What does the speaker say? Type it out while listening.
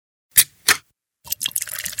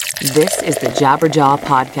This is the Jabberjaw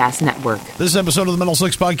Podcast Network. This episode of the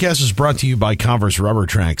MetalSucks Podcast is brought to you by Converse Rubber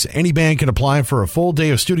Tracks. Any band can apply for a full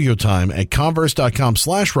day of studio time at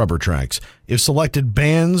converse.com/rubbertracks. If selected,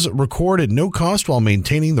 bands record at no cost while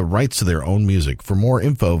maintaining the rights to their own music. For more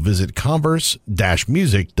info, visit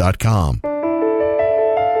converse-music.com.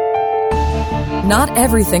 Not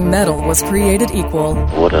everything metal was created equal.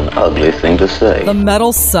 What an ugly thing to say. The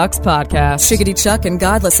MetalSucks Podcast. Shiggity Chuck and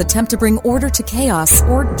Godless attempt to bring order to chaos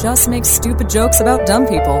or just make stupid jokes about dumb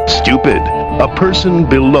people. Stupid. A person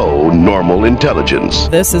below normal intelligence.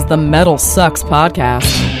 This is the MetalSucks Podcast.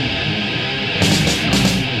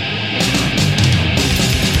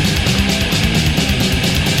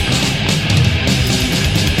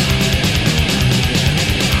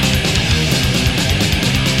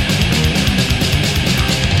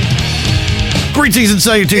 Greetings and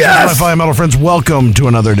salutations, my fine metal friends. Welcome to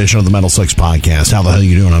another edition of the MetalSucks Podcast. How the hell are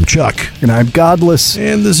you doing? I'm Chuck. And I'm Godless.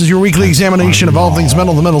 And this is your weekly examination of all things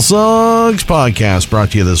metal, the MetalSucks Podcast, brought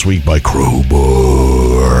to you this week by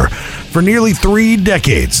Crowbar. For nearly 3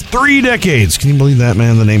 decades, can you believe that,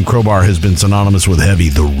 man? The name Crowbar has been synonymous with heavy,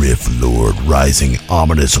 the riff lord rising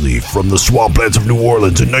ominously from the swamplands of New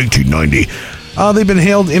Orleans in 1990. They've been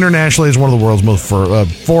hailed internationally as one of the world's most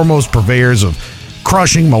foremost purveyors of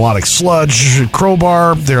crushing melodic sludge.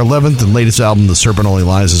 Crowbar, their 11th and latest album, The Serpent Only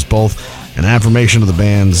Lies, is both an affirmation of the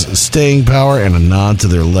band's staying power and a nod to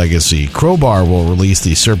their legacy. Crowbar will release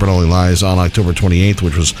The Serpent Only Lies on October 28th,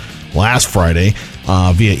 which was last Friday,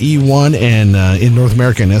 via E1 and in North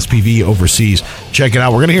America and SPV overseas. Check it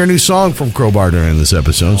out. We're going to hear a new song from Crowbar during this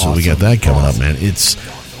episode, so we got that coming up, man.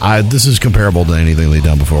 This is comparable to anything they've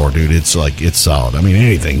done before, dude. It's solid. I mean,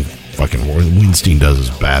 anything fucking Weinstein does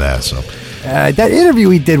is badass, so... that interview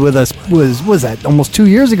he did with us was that almost 2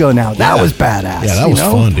 years ago now. That was badass. Yeah, that was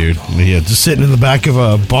fun, dude. Yeah, just sitting in the back of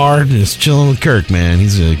a bar and just chilling with Kirk, man.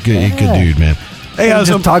 He's a good dude, man. Hey, I was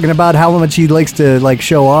just talking about how much he likes to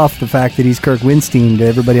show off the fact that he's Kirk Weinstein to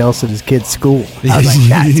everybody else at his kid's school. I was like,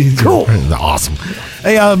 that's cool. Awesome.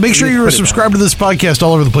 Hey, make sure you're subscribed to this podcast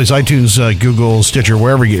all over the place. iTunes, Google, Stitcher,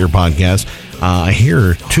 wherever you get your podcast. I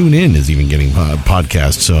hear TuneIn is even getting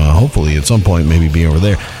podcasts, so hopefully at some point maybe be over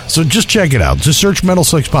there. So just check it out. Just search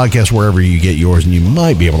MetalSucks Podcast wherever you get yours, and you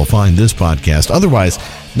might be able to find this podcast. Otherwise,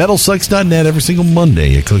 MetalSucks.net every single Monday.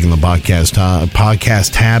 You click on the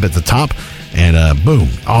podcast tab at the top, and boom,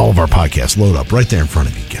 all of our podcasts load up right there in front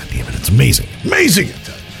of you. God damn it, it's amazing. Amazing!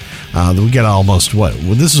 We got almost,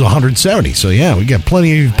 this is 170, so yeah, we got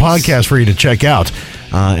plenty of podcasts for you to check out.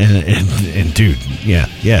 And dude, yeah,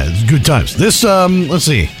 it's good times. This, let's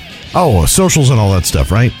see. Oh, socials and all that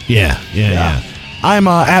stuff, right? Yeah. I'm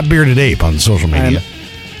at Bearded Ape on social media. I'm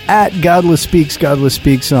at Godless Speaks on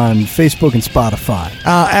Facebook and Spotify.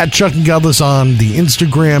 At Chuck and Godless on the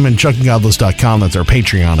Instagram and chuckandgodless.com. That's our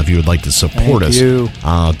Patreon if you would like to support us.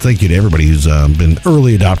 Thank you to everybody who's been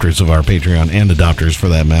early adopters of our Patreon and adopters for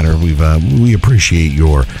that matter. We appreciate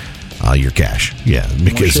your cash. Yeah,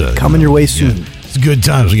 because coming your way soon. Yeah. It's good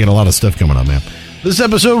times. We get a lot of stuff coming up, man. This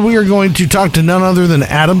episode, we are going to talk to none other than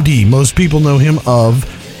Adam D. Most people know him of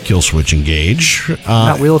Killswitch Engage.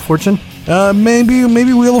 Not Wheel of Fortune? Maybe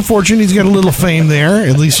Wheel of Fortune. He's got a little fame there.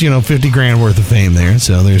 At least, $50,000 worth of fame there.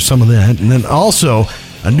 So there's some of that. And then also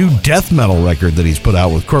a new death metal record that he's put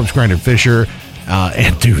out with Corpse Grinder Fisher.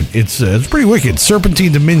 And dude, it's pretty wicked.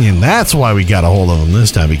 Serpentine Dominion. That's why we got a hold of him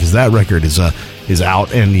this time, because that record is out,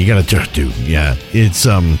 and you got to dude. Yeah,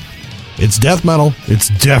 it's death metal. It's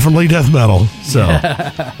definitely death metal. So,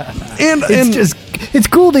 and it's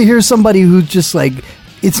cool to hear somebody who just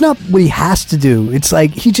it's not what he has to do. It's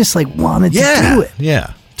like he just wanted to do it.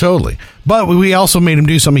 Yeah, totally. But we also made him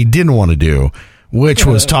do something he didn't want to do, which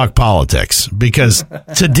was talk politics, because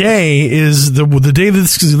today is the day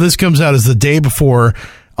this comes out is the day before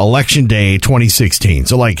Election Day 2016.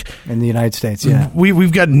 So in the United States, yeah,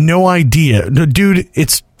 we've got no idea, dude.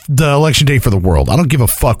 It's the election day for the world. I don't give a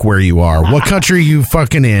fuck where you are, what country you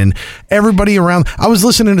fucking in. Everybody around. I was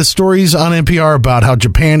listening to stories on NPR about how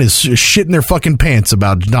Japan is shitting their fucking pants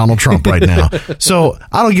about Donald Trump right now. So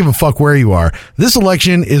I don't give a fuck where you are. This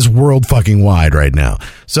election is world fucking wide right now.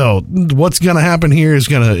 So what's going to happen here is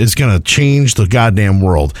going to change the goddamn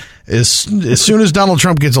world. As soon as Donald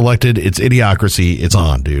Trump gets elected, it's idiocracy. It's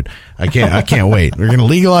on, dude. I can't wait. We're going to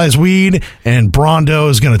legalize weed, and Brondo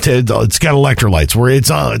is going to it's got electrolytes where it's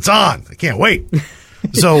on. I can't wait.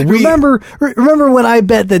 So remember when I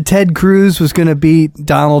bet that Ted Cruz was going to beat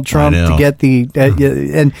Donald Trump to get the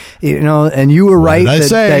and you were right. What did I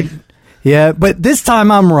say? Yeah, but this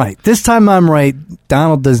time I'm right.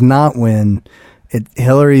 Donald does not win.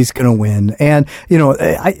 Hillary's going to win. And,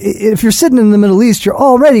 if you're sitting in the Middle East, you're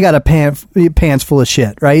already got your pants full of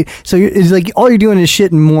shit, right? So it's like all you're doing is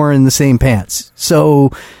shitting more in the same pants.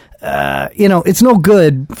 So, it's no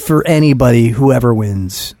good for anybody, whoever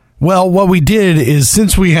wins. Well, what we did is,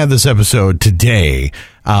 since we had this episode today,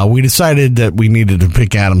 we decided that we needed to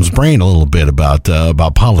pick Adam's brain a little bit about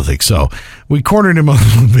politics. So we cornered him a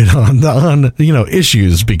little bit on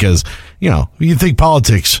issues because, you think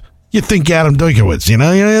politics, you think Adam Dukowitz,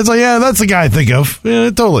 it's like, yeah, that's the guy I think of. Yeah,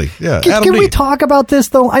 totally. Yeah. Can we talk about this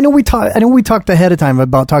though? I know we talked ahead of time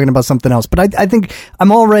about talking about something else, but I think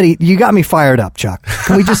you got me fired up, Chuck.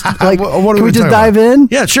 Can we just can we just dive in?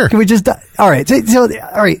 Yeah, sure. Can we just all right. So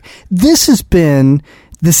all right. This has been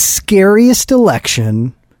the scariest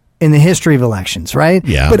election in the history of elections, right?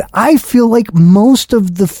 Yeah. But I feel like most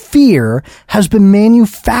of the fear has been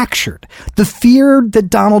manufactured. The fear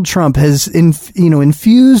that Donald Trump has,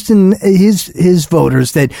 infused in his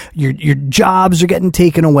voters, that your jobs are getting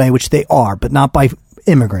taken away, which they are, but not by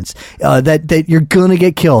immigrants, that you're gonna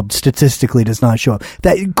get killed statistically does not show up,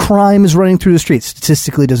 that crime is running through the streets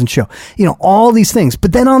statistically doesn't show, all these things.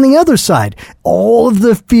 But then on the other side, all of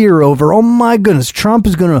the fear over, oh my goodness, Trump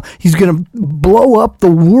is he's gonna blow up the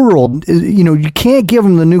world, you can't give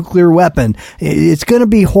him the nuclear weapon, it's gonna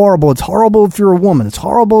be horrible, it's horrible if you're a woman, it's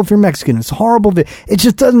horrible if you're Mexican, it's horrible if it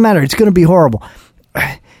just doesn't matter, it's gonna be horrible.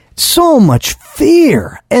 So much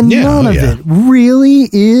fear, and none of it really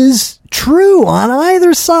is true on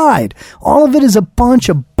either side. All of it is a bunch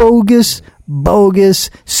of bogus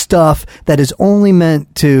stuff that is only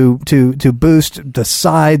meant to boost the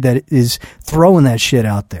side that is throwing that shit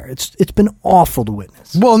out there. It's been awful to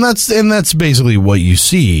witness. Well, and that's basically what you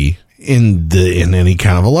see in any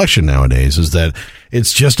kind of election nowadays, is that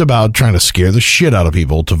it's just about trying to scare the shit out of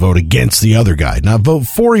people to vote against the other guy, not vote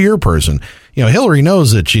for your person. Hillary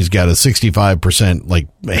knows that she's got a 65%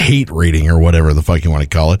 hate rating or whatever the fuck you want to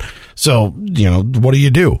call it. So, what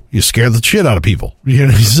do? You scare the shit out of people.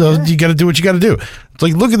 So you got to do what you got to do. It's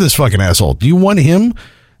like, look at this fucking asshole. Do you want him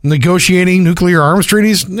negotiating nuclear arms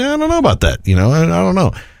treaties? No, I don't know about that. I don't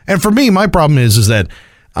know. And for me, my problem is that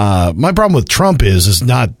my problem with Trump is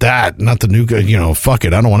not the nuclear, fuck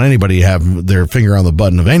it. I don't want anybody to have their finger on the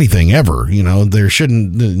button of anything ever.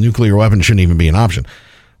 The nuclear weapon shouldn't even be an option.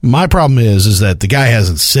 My problem is that the guy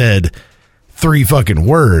hasn't said 3 fucking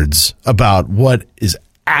words about what is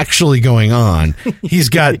actually going on. He's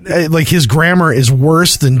got his grammar is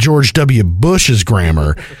worse than George W. Bush's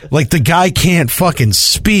grammar. The guy can't fucking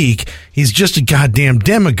speak. He's just a goddamn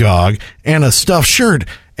demagogue and a stuffed shirt.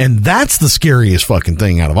 And that's the scariest fucking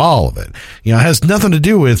thing out of all of it. It has nothing to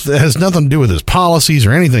do with his policies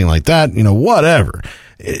or anything like that. Whatever.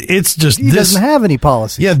 It's just he doesn't have any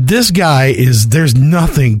policy. Yeah, this guy there's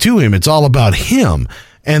nothing to him. It's all about him.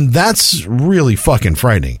 And that's really fucking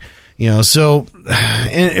frightening. So,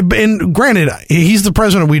 and granted, he's the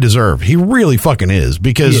president we deserve. He really fucking is,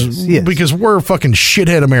 because we're fucking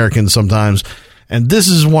shithead Americans sometimes. And this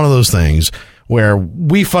is one of those things where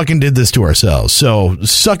we fucking did this to ourselves. So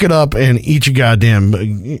suck it up and eat your goddamn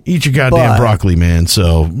broccoli, man.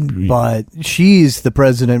 But she's the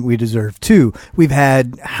president we deserve too. We've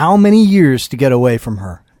had how many years to get away from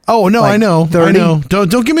her? Oh no, I know. 30? I know.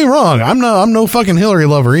 Don't get me wrong. I'm no fucking Hillary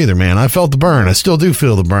lover either, man. I felt the burn. I still do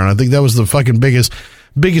feel the burn. I think that was the fucking biggest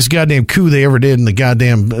goddamn coup they ever did in the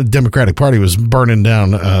goddamn Democratic Party, was burning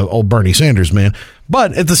down old Bernie Sanders, man.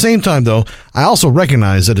 But at the same time, though, I also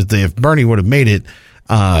recognize that if Bernie would have made it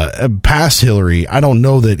past Hillary, I don't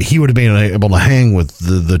know that he would have been able to hang with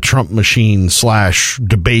the Trump machine /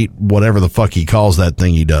 debate, whatever the fuck he calls that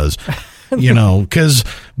thing he does. Because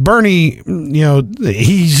Bernie,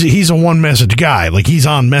 he's a one message guy. He's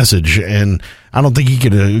on message, and I don't think he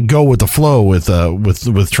could go with the flow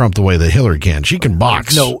with Trump the way that Hillary can. She can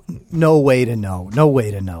box. No way to know.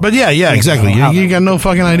 But yeah, exactly. You got no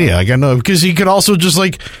fucking idea. I got no, because he could also just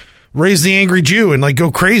raise the angry Jew and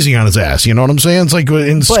go crazy on his ass. You know what I'm saying?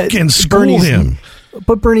 It's and school him.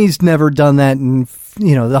 But Bernie's never done that in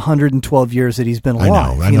the 112 years that he's been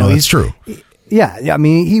alive. I know that's true. Yeah, I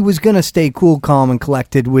mean, he was going to stay cool, calm, and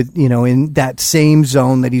collected with, in that same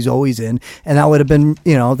zone that he's always in. And that would have been,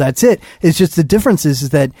 that's it. It's just the difference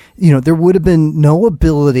is that, there would have been no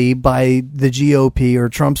ability by the GOP or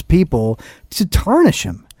Trump's people to tarnish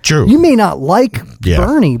him. True. You may not like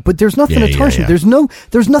Bernie, but there's nothing to tarnish him. There's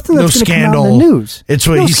nothing that's going to come out in the news. It's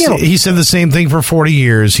what he said the same thing for 40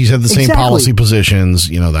 years. He's had the same policy positions,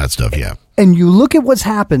 that stuff. Yeah. And you look at what's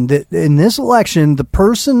happened in this election, the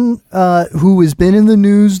person who has been in the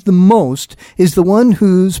news the most is the one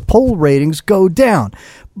whose poll ratings go down.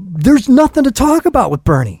 There's nothing to talk about with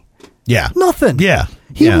Bernie. Yeah. Nothing. Yeah.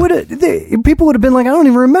 He would have. People would have been like, I don't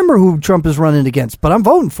even remember who Trump is running against, but I'm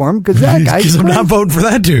voting for him because that guy. Because I'm not voting for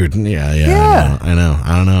that dude. Yeah.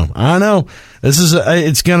 I know. This is.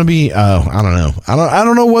 It's gonna be. I don't know. I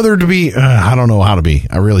don't know whether to be. I don't know how to be.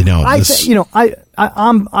 I really don't.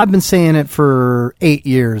 I've been saying it for 8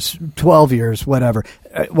 years, 12 years, whatever.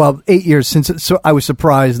 8 years since. So I was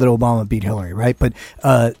surprised that Obama beat Hillary, right? But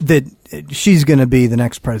that she's going to be the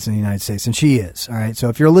next president of the United States, and she is. All right. So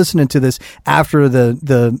if you're listening to this after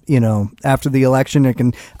after the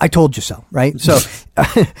election, I told you so, right? So,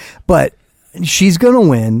 but she's going to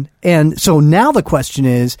win, and so now the question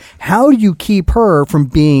is, how do you keep her from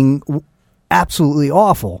being absolutely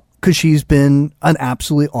awful? Because she's been an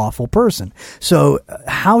absolutely awful person. So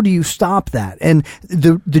how do you stop that? And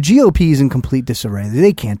the GOP is in complete disarray.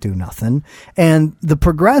 They can't do nothing. And the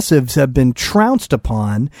progressives have been trounced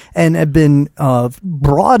upon and have been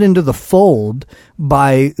brought into the fold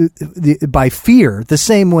by fear, the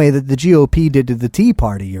same way that the GOP did to the Tea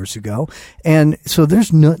Party years ago. And so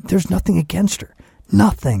there's nothing against her.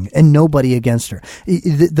 Nothing and nobody against her.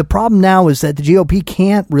 The problem now is that the GOP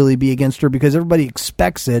can't really be against her because everybody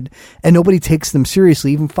expects it and nobody takes them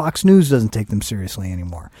seriously. Even Fox News doesn't take them seriously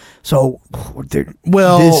anymore. So, she's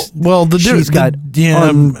got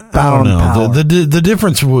unbound power. The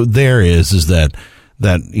difference there is that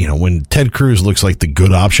when Ted Cruz looks like the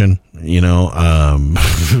good option,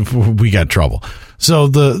 we got trouble. So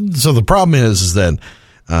the problem is that.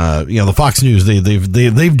 The Fox News,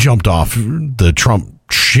 they've jumped off the Trump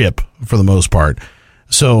ship for the most part.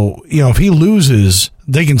 So, if he loses,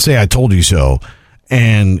 they can say, I told you so.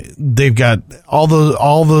 And they've got all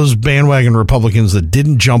those bandwagon Republicans that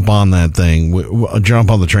didn't jump on that thing, jump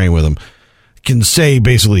on the train with him, can say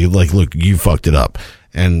basically like, look, you fucked it up,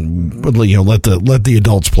 and let the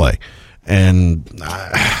adults play. And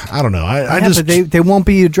I don't know. But they won't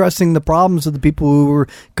be addressing the problems of the people who were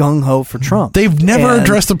gung ho for Trump. They've never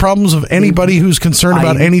addressed the problems of anybody who's concerned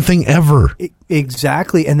about anything ever.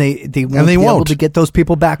 Exactly, and they won't be able to get those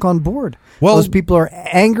people back on board. Well, those people are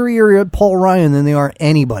angrier at Paul Ryan than they are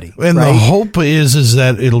anybody. And the hope is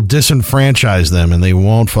that it'll disenfranchise them and they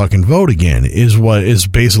won't fucking vote again. Is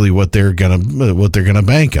basically what they're gonna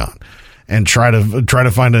bank on, and try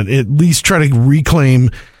to find at least try to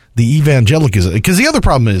reclaim the evangelicalism. Because the other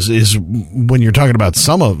problem is when you're talking about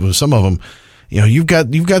some of them, you've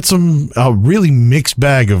got some really mixed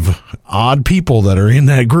bag of odd people that are in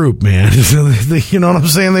that group, man. You know what I'm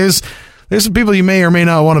saying? There's some people you may or may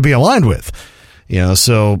not want to be aligned with.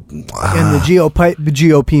 So in the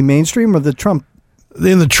GOP mainstream or the Trump.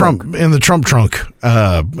 In the Trump trunk,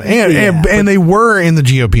 and they were in the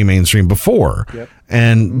GOP mainstream before,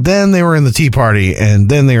 and then they were in the Tea Party, and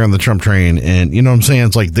then they were on the Trump train, and you know what I'm saying?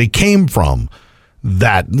 It's like they came from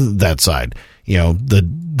that side,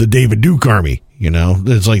 the David Duke army,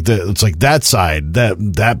 it's like that side,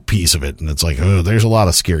 that piece of it, and it's like, oh, there's a lot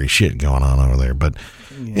of scary shit going on over there, but.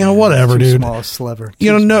 Whatever, dude. Small sliver.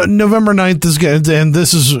 November 9th is good, and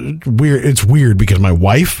this is weird. It's weird because my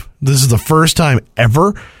wife, this is the first time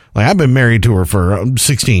ever, like I've been married to her for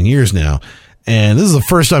 16 years now, and this is the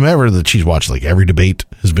first time ever that she's watched like every debate,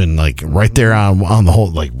 has been like right there on the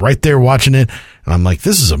whole, like right there watching it, and I'm like,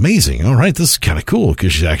 this is amazing. All right, this is kind of cool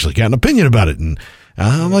because she's actually got an opinion about it, and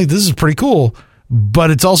I'm like, this is pretty cool,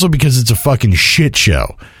 but it's also because it's a fucking shit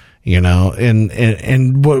show.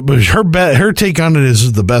 And what was her take on it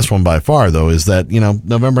is the best one by far, though, is that,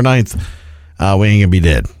 November 9th, we ain't gonna be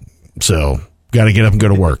dead. So got to get up and go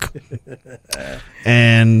to work.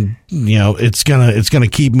 And, it's gonna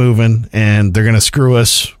keep moving, and they're gonna screw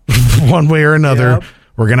us one way or another. Yep.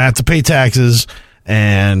 We're gonna have to pay taxes,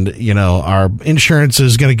 and, our insurance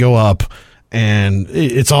is gonna go up, and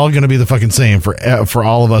it's all gonna be the fucking same for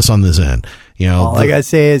all of us on this end. All I gotta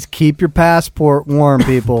say is keep your passport warm,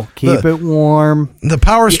 people. Keep it warm. The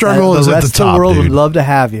power struggle is at the top. The rest of the world would love to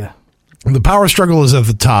have you. The power struggle is at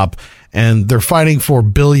the top, and they're fighting for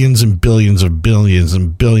billions and billions of billions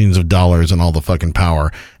and billions of dollars and all the fucking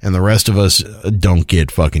power, and the rest of us don't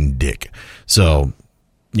get fucking dick. So,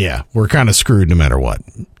 yeah, we're kind of screwed no matter what.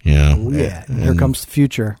 Yeah, here comes the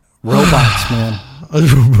future. Robots, man.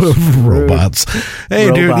 Robots. Hey,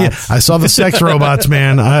 robots. Dude, yeah, I saw the sex robots,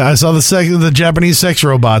 man. I saw the Japanese sex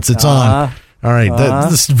robots. It's on. All right,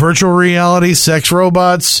 this virtual reality sex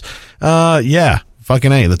robots. Yeah,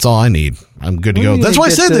 fucking A. That's all I need. I'm good to go. That's why I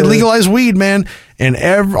said they legalize weed, man, and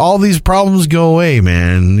all these problems go away,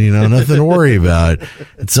 man. Nothing to worry about.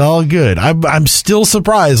 It's all good. I'm still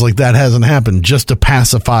surprised like that hasn't happened just to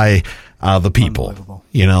pacify the people. Unbelievable.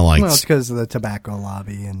 Like well, it's because of the tobacco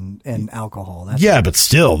lobby and alcohol. But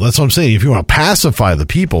still, that's what I'm saying. If you want to pacify the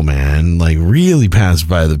people, man, like really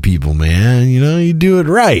pacify the people, man, you do it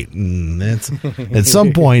right, and that's at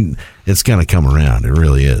some point it's gonna come around. It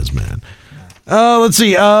really is, man. Let's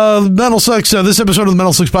see. MetalSucks. This episode of the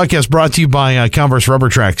MetalSucks podcast brought to you by Converse Rubber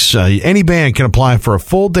Tracks. Any band can apply for a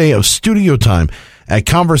full day of studio time at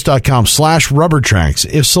converse.com/rubbertracks.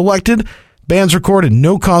 If selected, bands record at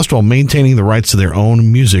no cost while maintaining the rights to their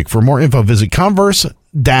own music. For more info, visit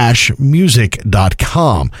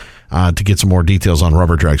converse-music.com to get some more details on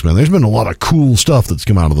Rubber Tracks, man. There's been a lot of cool stuff that's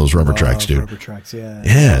come out of those Rubber Tracks, dude. Rubber Tracks, yeah.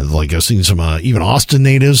 Yeah, like I've seen some even Austin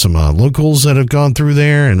natives, some locals that have gone through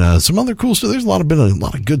there, and some other cool stuff. There's been a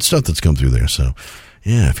lot of good stuff that's come through there. So,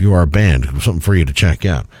 yeah, if you are a band, something for you to check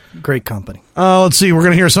out. Great company. Let's see. We're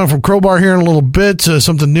going to hear something from Crowbar here in a little bit,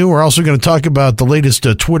 something new. We're also going to talk about the latest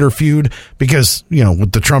Twitter feud because,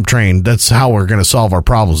 with the Trump train, that's how we're going to solve our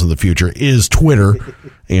problems in the future is Twitter.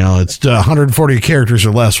 It's 140 characters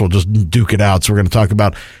or less. We'll just duke it out. So we're going to talk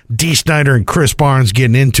about Dee Snider and Chris Barnes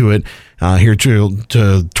getting into it here toward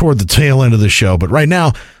the tail end of the show. But right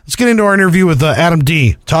now, let's get into our interview with Adam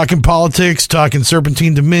D. Talking politics, talking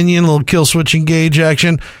Serpentine Dominion, a little Killswitch Engage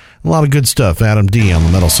action. A lot of good stuff. Adam D. on the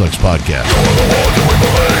MetalSucks podcast.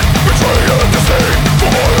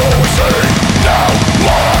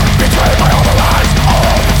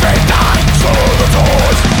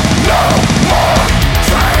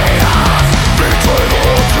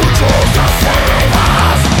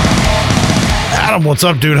 Adam, what's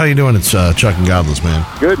up, dude? How you doing? It's Chuck and Godless, man.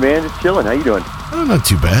 Good, man. Just chilling. How you doing? Oh, not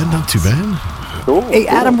too bad. Not too bad. Cool. Hey,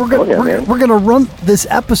 Adam, we're gonna run this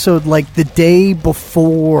episode like the day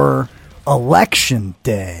before Election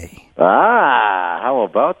Day. How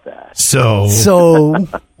about that? So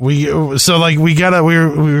we were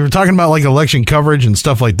talking about like election coverage and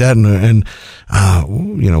stuff like that, and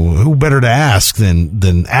who better to ask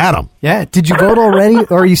than Adam? Yeah. Did you vote already,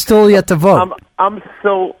 or are you still yet to vote? I'm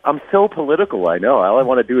so political. I know. All I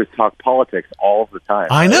want to do is talk politics all the time.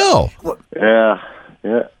 I know. Yeah.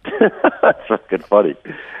 That's fucking funny.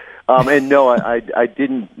 And no, I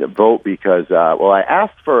didn't vote because I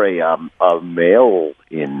asked for a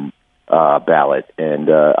mail-in ballot, and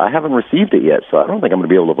I haven't received it yet, so I don't think I'm going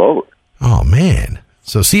to be able to vote. Oh man!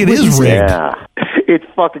 So see, it is rigged. Yeah, it's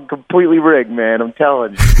fucking completely rigged, man. I'm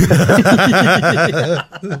telling you.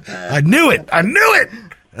 I knew it.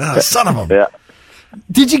 Oh, son of a. Yeah.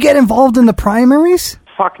 Did you get involved in the primaries?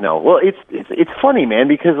 Fuck no. Well, it's funny, man,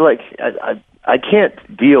 because like I can't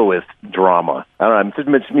deal with drama. I don't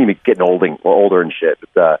know. It's me getting older and shit.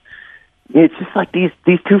 But, it's just like these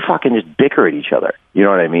two fucking just bicker at each other. You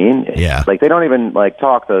know what I mean? Yeah. Like they don't even like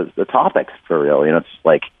talk the topics for real. It's just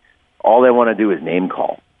like all they want to do is name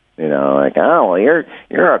call. Like well you're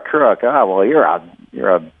a crook. Oh well you're a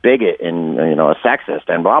bigot and a sexist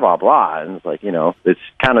and blah blah blah. And it's like it's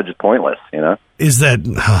kind of just pointless. Is that?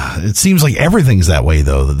 It seems like everything's that way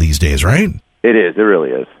though these days, right? It is. It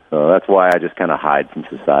really is. So that's why I just kind of hide from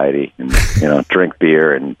society and drink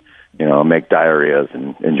beer and make diarrheas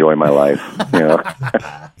and enjoy my life.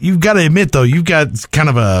 You've got to admit though, you've got kind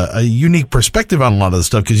of a unique perspective on a lot of this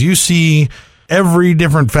stuff because you see every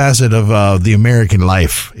different facet of the American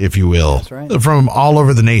life, if you will. That's right. From all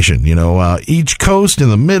over the nation, each coast in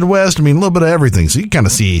the Midwest. I mean, a little bit of everything. So you kind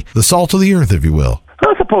of see the salt of the earth, if you will.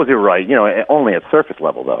 I suppose you're right. Only at surface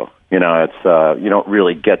level, though. It's you don't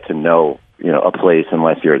really get to know a place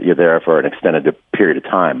unless you're there for an extended period of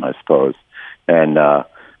time, I suppose. And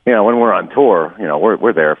when we're on tour,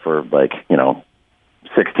 we're there for like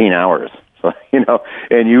 16 hours. So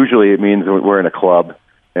and usually it means we're in a club.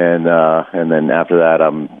 And then after that,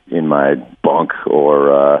 I'm in my bunk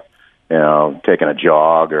or, taking a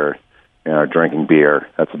jog or, drinking beer.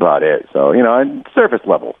 That's about it. So, surface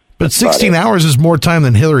level. But 16 hours is more time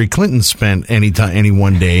than Hillary Clinton spent any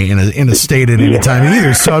one day in a state at any time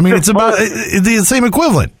either. So, I mean, it's about the same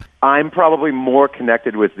equivalent. I'm probably more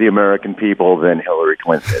connected with the American people than Hillary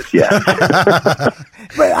Clinton is, yeah.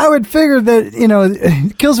 But I would figure that,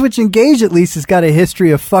 Killswitch Engage at least has got a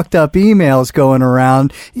history of fucked up emails going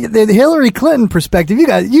around. The Hillary Clinton perspective,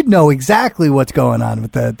 you'd know exactly what's going on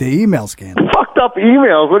with the email scandal. Fucked up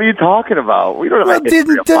emails? What are you talking about? We don't have a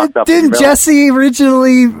history of fucked up Didn't emails. Jesse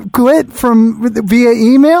originally quit via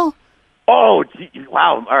email? Oh, gee,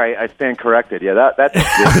 wow! All right, I stand corrected. Yeah, that's.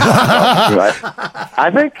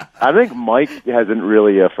 I think Mike hasn't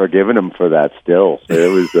really forgiven him for that. Still, so it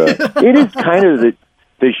was. It is kind of the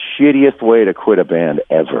shittiest way to quit a band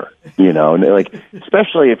ever. Like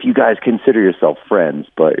especially if you guys consider yourself friends.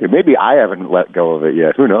 But maybe I haven't let go of it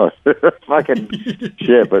yet. Who knows? Fucking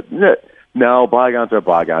shit. But No, bygones are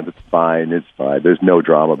bygones. It's fine. It's fine. There's no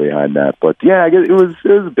drama behind that. But yeah, I guess it was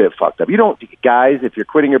a bit fucked up. You don't, guys. If you're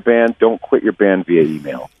quitting your band, don't quit your band via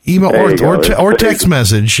email. Or text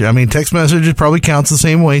message. I mean, text message probably counts the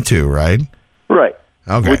same way too, right? Right.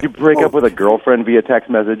 Okay. Would you break up with a girlfriend via text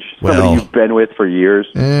message? Somebody you've been with for years?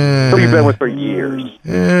 Somebody you've been with for years?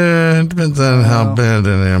 It depends on how bad.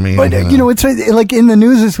 I mean, but it's like in the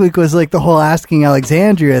news this week was like the whole Asking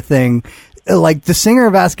Alexandria thing. Like the singer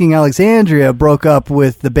of Asking Alexandria broke up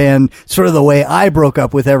with the band sort of the way I broke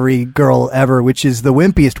up with every girl ever, which is the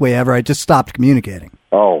wimpiest way ever. I just stopped communicating.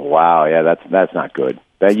 Oh wow, yeah, that's not good.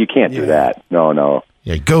 You can't do that. No.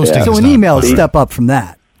 Yeah, ghosting. Yeah. So an email is step up from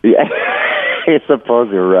that. Yeah, I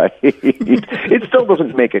suppose you're right. It still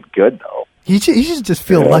doesn't make it good though. You should just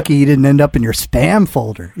feel lucky you didn't end up in your spam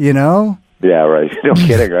folder. You know. Yeah, right. No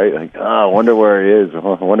kidding, right? Like, I wonder where he is. I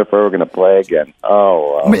wonder if we're going to play again.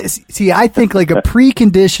 Oh, wow. See, I think like a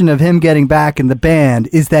precondition of him getting back in the band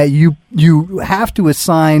is that you have to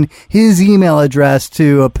assign his email address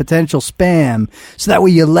to a potential spam, so that way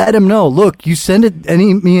you let him know, look, you send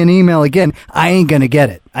me an email again, I ain't going to get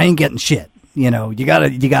it. I ain't getting shit. You know, you gotta.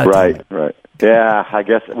 Right. Yeah, I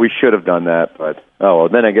guess we should have done that, but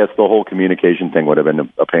then I guess the whole communication thing would have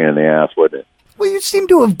been a pain in the ass, wouldn't it? Well, you seem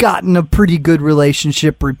to have gotten a pretty good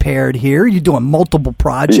relationship repaired here. You're doing multiple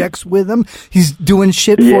projects with him. He's doing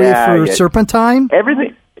shit for you for Serpentine.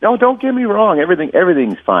 Everything. No, don't get me wrong.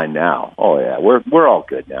 Everything's fine now. Oh yeah, we're all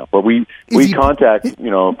good now. But we contact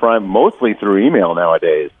Prime mostly through email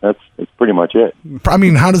nowadays. That's pretty much it. I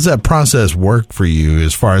mean, how does that process work for you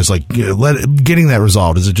as far as like getting that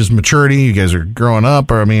resolved? Is it just maturity? You guys are growing up,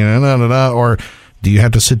 or or do you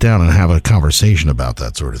have to sit down and have a conversation about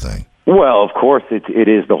that sort of thing? Well, of course, it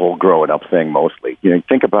is the whole growing up thing mostly.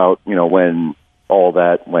 Think about when all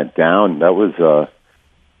that went down. That was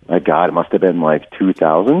my God, it must have been like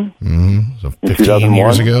 2000. So 15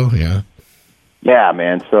 years ago, yeah. Yeah,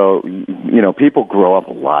 man. So people grow up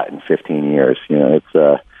a lot in 15 years.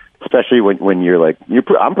 It's especially when you're like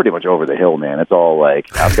I'm pretty much over the hill, man. It's all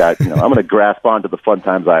like I've got I'm going to grasp onto the fun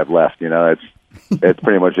times I have left. It's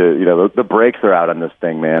pretty much the brakes are out on this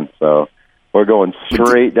thing, man. So. We're going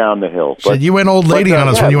straight down the hill. But you went old lady on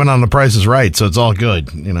us when you went on The Price is Right, so it's all good,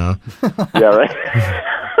 Yeah, right.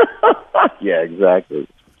 Yeah, exactly.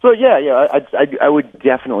 So yeah, I would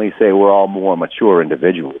definitely say we're all more mature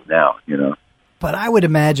individuals now. But I would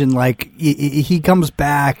imagine, like, he comes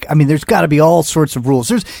back. I mean, there's got to be all sorts of rules.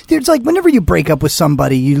 There's like, whenever you break up with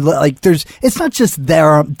somebody, it's not just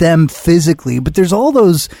them physically, but there's all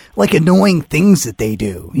those, like, annoying things that they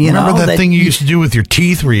do. Remember that thing you used to do with your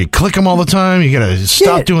teeth where you click them all the time? You got to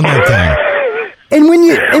stop doing that thing. And when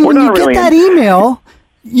you get that email,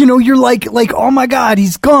 you're like, oh my God,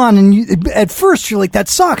 he's gone. And at first you're like, that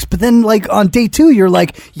sucks. But then like on day 2, you're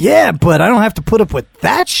like, yeah, but I don't have to put up with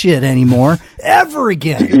that shit anymore ever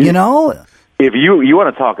again, If you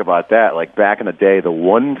want to talk about that, like back in the day, the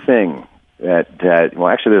one thing that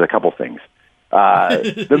actually there's a couple things.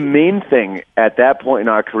 The main thing at that point in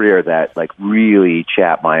our career that like really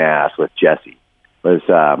chapped my ass with Jesse was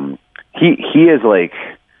he is like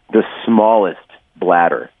the smallest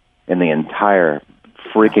bladder in the entire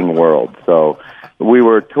freaking world. So we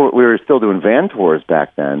were still doing van tours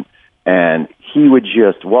back then, and he would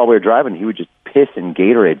just, while we were driving, he would just piss in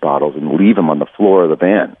Gatorade bottles and leave them on the floor of the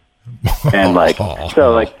van. And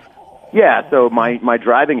so my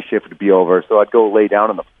driving shift would be over, so I'd go lay down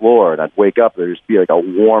on the floor, and I'd wake up, there'd just be like a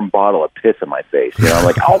warm bottle of piss in my face. I'm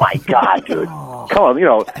like, oh my God, dude, come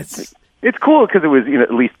on, It's cool because it was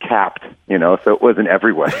at least capped, so it wasn't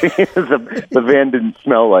everywhere. The van didn't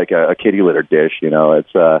smell like a kitty litter dish, It's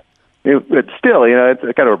still, it's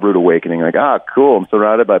kind of a rude awakening. Like, cool, I'm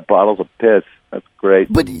surrounded by bottles of piss. That's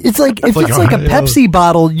great. But it's like if it's like a Pepsi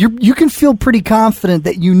bottle, you can feel pretty confident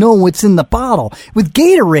that you know what's in the bottle. With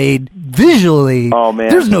Gatorade, visually,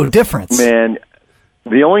 there's no difference. Man,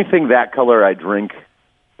 the only thing that color I drink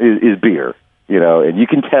is beer. And you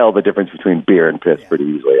can tell the difference between beer and piss pretty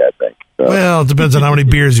easily, I think. So. Well, it depends on how many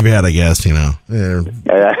beers you've had, I guess, Yeah. At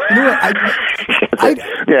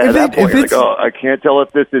that point, you're like, I can't tell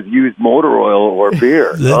if this is used motor oil or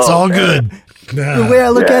beer. That's all good. The way I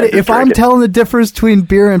look at it, if I'm telling the difference between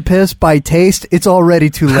beer and piss by taste, it's already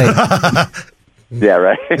too late. Yeah,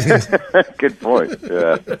 right. Good point.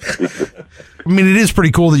 Yeah. I mean, it is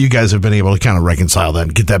pretty cool that you guys have been able to kind of reconcile that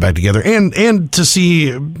and get that back together, and to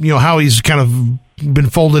see how he's kind of been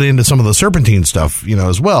folded into some of the Serpentine stuff,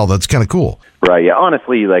 as well. That's kind of cool. Right. Yeah.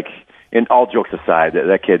 Honestly, like, and all jokes aside,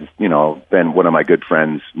 that kid's been one of my good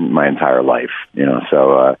friends my entire life.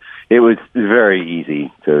 So it was very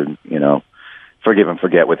easy to forgive and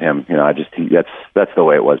forget with him. You know, that's the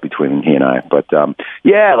way it was between he and I. But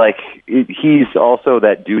yeah, like he's also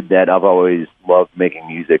that dude that I've always loved making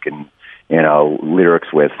music and, you know,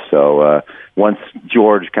 lyrics with. So once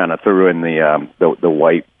George kind of threw in the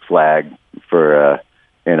white flag for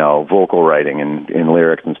you know, vocal writing and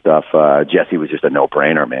lyrics and stuff, Jesse was just a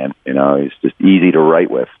no-brainer, man. You know, he's just easy to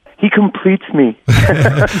write with. He completes me.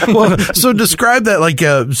 Well, so describe that, like,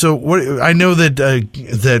 so what, I know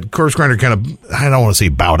that Corpse Grinder kind of, I don't want to say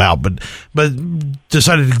bowed out, but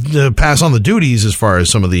decided to pass on the duties as far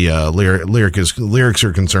as some of the lyrics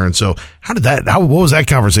are concerned. So what was that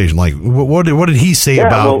conversation like? What did he say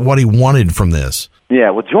about what he wanted from this?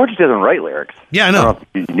 Yeah, well, George doesn't write lyrics. Yeah, I know. I don't know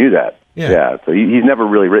if you knew that. Yeah, so he's never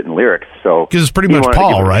really written lyrics. So because it's pretty much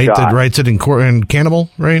Paul, right, that writes it in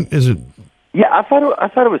Cannibal, right? Is it? Yeah, I thought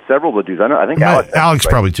it was several of the dudes. I think Alex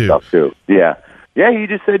probably too. Yeah. He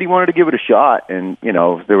just said he wanted to give it a shot, and you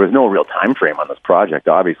know there was no real time frame on this project.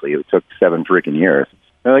 Obviously, it took 7 freaking years.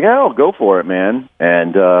 They're like, "Oh, go for it, man!"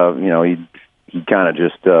 And you know, he kind of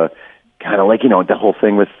just kind of like, you know, the whole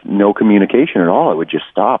thing with no communication at all. It would just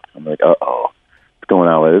stop. I'm like, what's going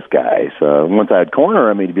on with this guy? So once I'd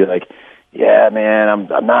corner him, he'd be like, yeah, man, I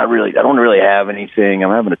don't really have anything.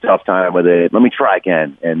 I'm having a tough time with it. Let me try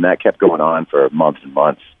again. And that kept going on for months and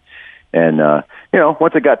months. And, you know,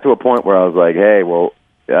 once it got to a point where I was like, hey, well,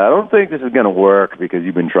 I don't think this is going to work because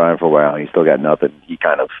you've been trying for a while and you still got nothing. He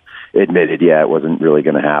kind of admitted, it wasn't really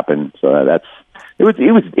going to happen. So it was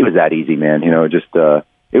that easy, man. You know, just,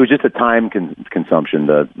 it was just a time consumption.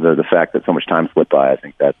 The fact that so much time slipped by. I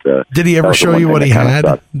think that. Did he ever show you what he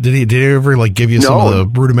had? Did he ever like give you some of the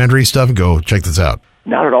rudimentary stuff and go check this out?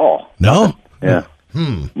 Not at all. No. Yeah.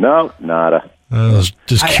 No, nada. I was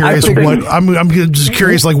just curious. I'm just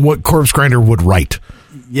curious, like what Corpse Grinder would write.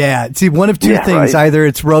 Yeah, see, one of two things: right? Either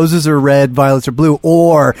it's roses are red, violets are blue,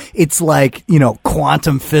 or it's like, you know,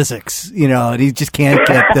 quantum physics. You know, and he just can't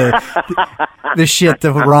get the shit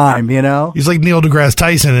to rhyme. You know, he's like Neil deGrasse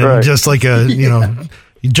Tyson, and just like a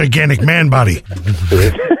gigantic man body.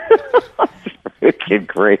 Freaking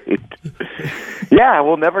great. Yeah,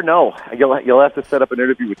 we'll never know. You'll have to set up an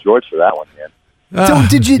interview with George for that one, man. So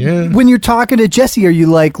did you, when you're talking to Jesse, are you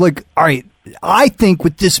like, all right, I think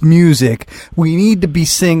with this music, we need to be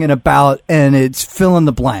singing about, and it's fill in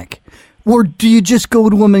the blank. Or do you just go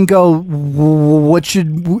to him and go,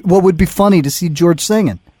 what would be funny to see George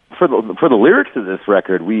singing? For the lyrics of this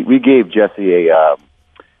record, we gave Jesse a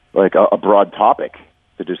broad topic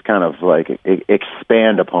to just kind of like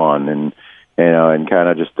expand upon and kind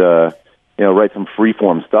of just write some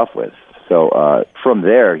freeform stuff with. So from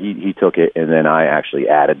there, he took it, and then I actually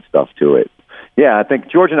added stuff to it. Yeah, I think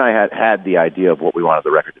George and I had the idea of what we wanted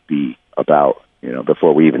the record to be about, you know,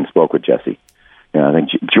 before we even spoke with Jesse. Yeah, I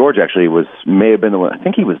think George actually may have been the one. I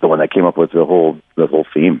think he was the one that came up with the whole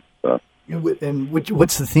theme. So. And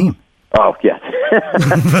what's the theme? Oh, yes.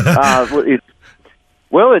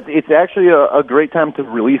 It's actually a great time to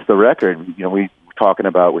release the record. You know, we were talking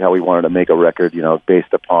about how we wanted to make a record, you know,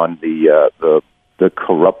 based upon the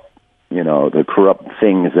corrupt, you know, the corrupt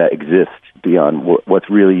things that exist beyond what's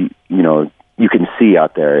really, you know, you can see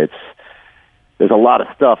out there. There's a lot of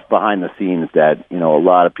stuff behind the scenes that, you know, a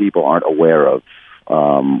lot of people aren't aware of,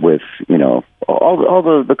 with, you know,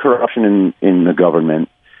 all the corruption in the government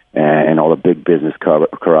and all the big business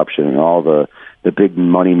corruption and all the big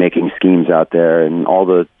money-making schemes out there and all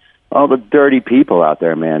the dirty people out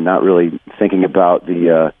there, man, not really thinking about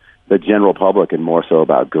the general public and more so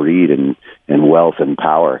about greed and wealth and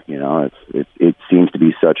power. You know, it seems to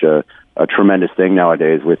be such a tremendous thing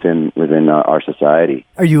nowadays within our society.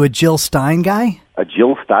 Are you a Jill Stein guy? A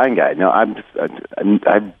Jill Stein guy? No, I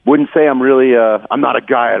wouldn't say I'm really. I'm not a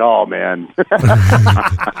guy at all, man.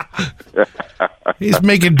 He's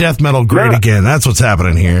making death metal great again. That's what's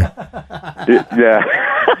happening here. Yeah.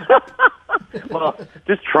 Well,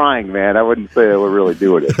 just trying, man. I wouldn't say that we're really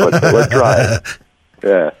doing it, but let's try it.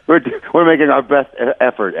 Yeah, we're making our best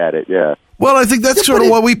effort at it. Yeah. Well, I think that's sort of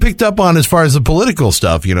what we picked up on as far as the political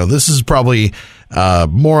stuff. You know, this is probably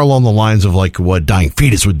more along the lines of like what Dying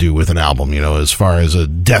Fetus would do with an album, you know, as far as a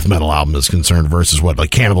death metal album is concerned versus what like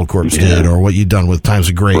Cannibal Corpse did or what you've done with Times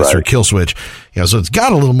of Grace or Killswitch. You know, so it's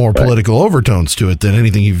got a little more political overtones to it than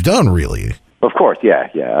anything you've done, really. Of course, yeah,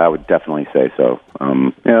 I would definitely say so.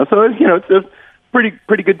 You know, so it's a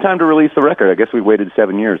pretty good time to release the record. I guess we waited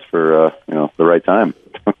 7 years for the right time.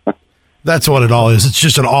 That's what it all is. It's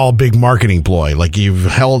just an all big marketing ploy. Like you've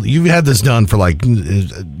had this done for like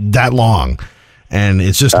that long, and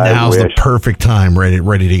it's just now's the perfect time,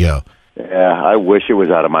 ready to go. Yeah, I wish it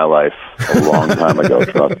was out of my life a long time ago.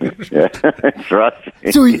 Trust me. Yeah, trust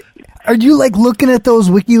me. So Are you like looking at those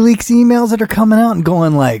WikiLeaks emails that are coming out and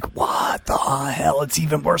going like, what the hell? It's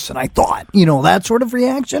even worse than I thought. You know, that sort of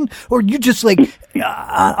reaction? Or you just like,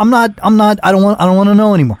 I don't want to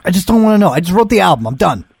know anymore. I just don't want to know. I just wrote the album. I'm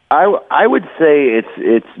done. I would say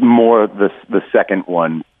it's more the second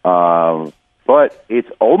one, but it's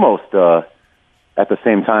almost at the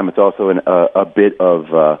same time. It's also a bit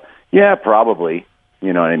of yeah, probably.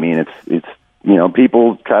 You know what I mean? It's you know,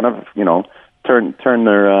 people kind of, you know, turn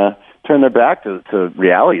their back to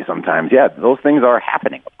reality sometimes. Yeah, those things are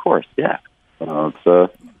happening, of course. Yeah, it's you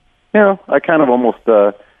know, I kind of almost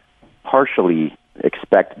partially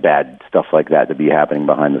expect bad stuff like that to be happening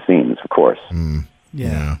behind the scenes, of course.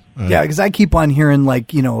 Yeah, because I keep on hearing,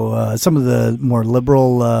 like, you know, some of the more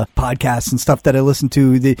liberal podcasts and stuff that I listen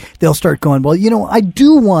to, they'll start going, well, you know, I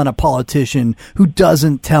do want a politician who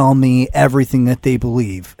doesn't tell me everything that they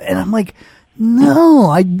believe. And I'm like, no,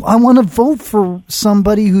 I want to vote for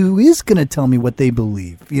somebody who is going to tell me what they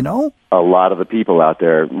believe, you know? A lot of the people out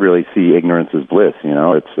there really see ignorance as bliss, you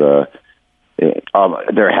know? It's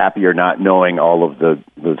they're happier not knowing all of the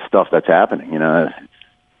stuff that's happening, you know?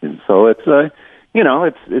 And so it's you know,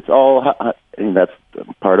 it's all, I mean, that's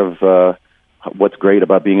part of what's great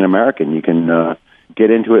about being an American. You can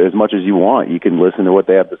get into it as much as you want. You can listen to what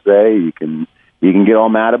they have to say. You can get all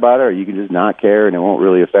mad about it, or you can just not care, and it won't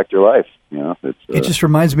really affect your life. You know, it just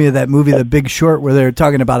reminds me of that movie, The Big Short, where they're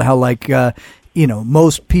talking about how, like, you know,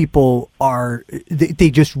 most people they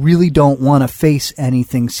just really don't want to face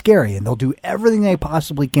anything scary, and they'll do everything they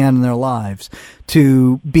possibly can in their lives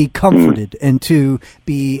to be comforted and to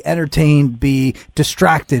be entertained, be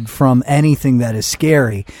distracted from anything that is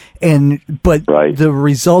scary. But the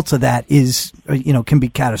results of that is, you know, can be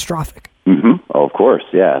catastrophic. Mm-hmm. Oh, of course,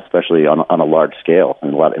 yeah, especially on a large scale.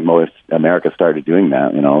 And most America started doing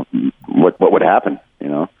that. You know, what would happen? You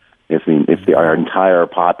know, if our entire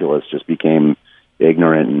populace just became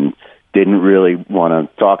ignorant and didn't really want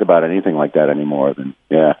to talk about anything like that anymore, then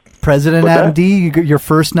yeah. President Adam D., your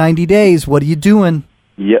first 90 days, what are you doing?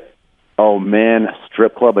 Yep. Oh man,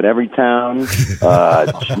 strip club in every town.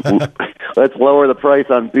 Let's lower the price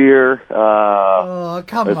on beer. Come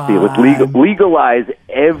on. Let's legalize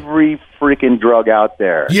every freaking drug out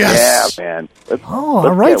there. Yes. Yeah, man.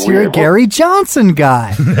 All right, so you're a Gary Johnson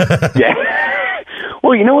guy. Yeah.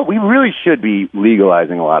 Well, you know what? We really should be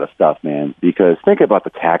legalizing a lot of stuff, man, because think about the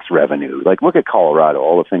tax revenue. Like, look at Colorado,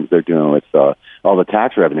 all the things they're doing with all the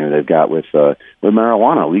tax revenue they've got with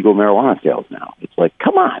marijuana, legal marijuana sales now. It's like,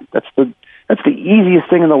 come on, that's the easiest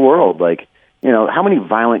thing in the world. Like, you know, how many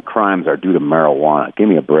violent crimes are due to marijuana? Give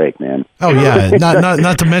me a break, man. Oh yeah,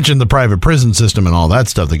 not to mention the private prison system and all that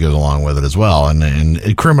stuff that goes along with it as well, and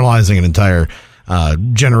criminalizing an entire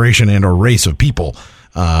generation and or race of people.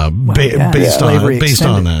 Based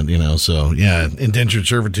on that, you know, so yeah, indentured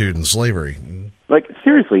servitude and slavery. Like,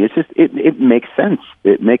 seriously, it's just it makes sense.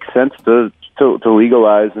 It makes sense to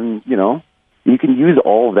legalize, and you know, you can use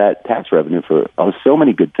all of that tax revenue for so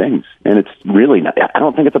many good things, and it's really not, I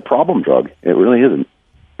don't think it's a problem drug. It really isn't.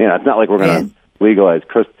 You know, it's not like we're going to legalize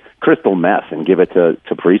crystal meth and give it to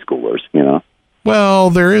preschoolers. You know. Well,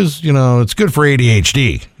 there is, you know, it's good for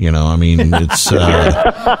ADHD. You know, I mean, it's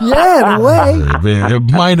yeah, in a way.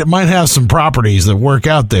 It might have some properties that work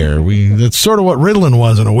out there. That's sort of what Ritalin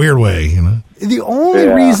was in a weird way. You know, the only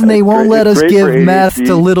reason they won't let us give meth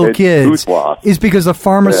to little kids is because the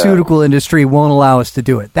pharmaceutical industry won't allow us to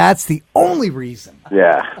do it. That's the only reason.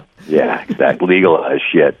 Yeah, exactly. Legalize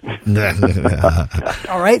shit.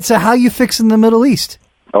 All right, so how you fixing the Middle East?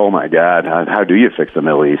 Oh my God, how do you fix the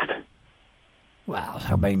Middle East? Well,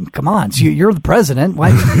 I mean, come on. So you're the president. Why,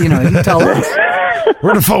 you know, you tell us.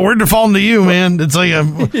 We're defaulting to you, man. It's like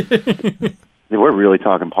we're really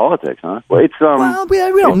talking politics, huh? Well, it's well, we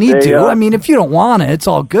don't need to. I mean, if you don't want it, it's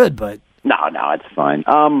all good. But no, it's fine.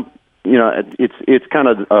 You know, it's kind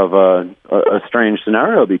of a strange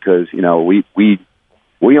scenario because you know we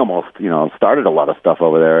almost, you know, started a lot of stuff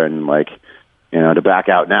over there, and like, you know, to back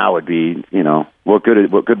out now would be, you know, what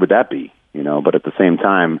good would that be? You know, but at the same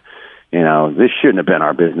time, you know, this shouldn't have been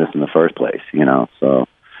our business in the first place, you know. So,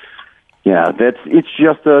 yeah,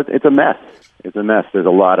 it's a mess. It's a mess. There's a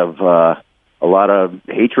lot of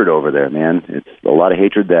hatred over there, man. It's a lot of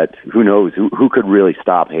hatred that who knows who could really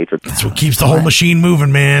stop hatred. That's what keeps the whole machine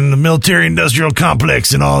moving, man. The military-industrial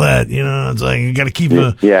complex and all that. You know, it's like you got to keep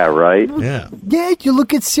yeah, right. Yeah. Yeah, you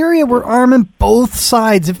look at Syria. We're arming both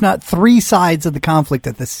sides, if not three sides of the conflict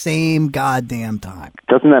at the same goddamn time.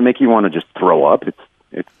 Doesn't that make you want to just throw up? It's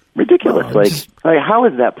ridiculous. Like, how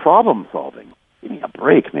is that problem solving? Give me a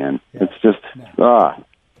break, man. Yeah. It's just Well,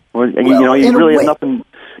 you know, you really have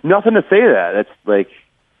nothing to say to that. It's like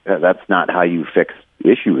that's not how you fix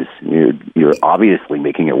issues, you're obviously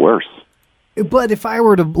making it worse. But if I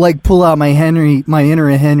were to like pull out my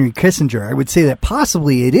inner Henry Kissinger, I would say that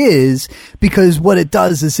possibly it is, because what it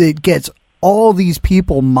does is it gets all these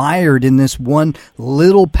people mired in this one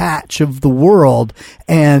little patch of the world,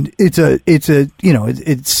 and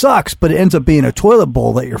it sucks, but it ends up being a toilet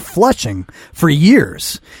bowl that you're flushing for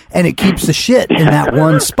years, and it keeps the shit in that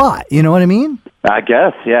one spot. You know what I mean? I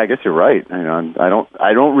guess you're right. I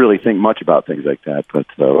don't really think much about things like that, but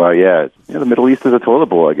the Middle East is a toilet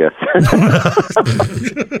bowl, I guess.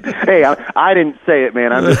 Hey, I didn't say it,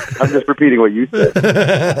 man. I'm just repeating what you said.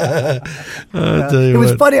 It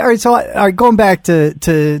was funny. All right, so going back to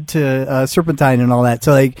Serpentine and all that.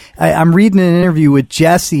 So like, I'm reading an interview with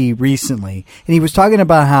Jesse recently, and he was talking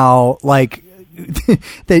about how like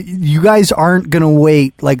that you guys aren't going to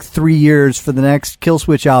wait like 3 years for the next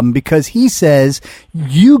Killswitch album, because he says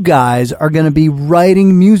you guys are going to be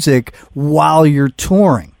writing music while you're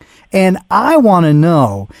touring. And I want to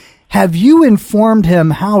know, have you informed him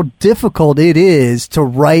how difficult it is to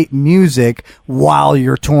write music while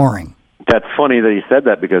you're touring? That's funny that you said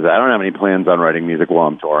that, because I don't have any plans on writing music while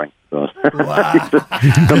I'm touring. So, wow.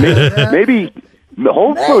 so maybe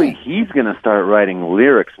hopefully he's going to start writing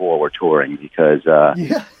lyrics while we're touring, because I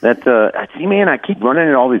keep running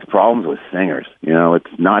into all these problems with singers.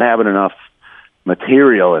 It's not having enough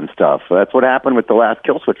material and stuff. That's what happened with the last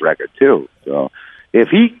Killswitch record too. So if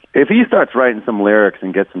he starts writing some lyrics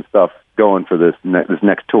and gets some stuff going for this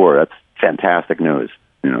next tour, that's fantastic news.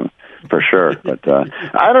 For sure. But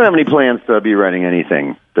I don't have any plans to be writing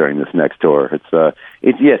anything during this next tour. It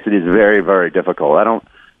is very, very difficult. I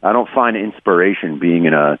don't find inspiration being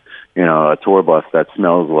in a tour bus that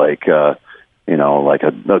smells like the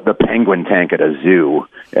penguin tank at a zoo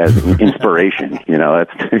as inspiration.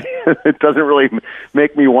 It doesn't really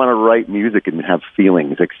make me want to write music and have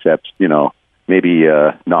feelings, except maybe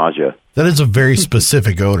nausea. That is a very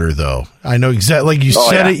specific odor, though. I know exactly. Like you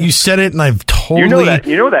said it. You said it, and I've totally.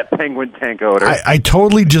 You know that penguin tank odor. I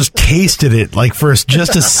totally just tasted it, like for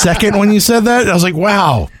just a second when you said that. I was like,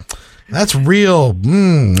 wow. That's real.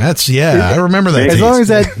 I remember that. As long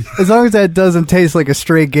as that doesn't taste like a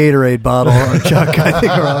straight Gatorade bottle, Chuck, I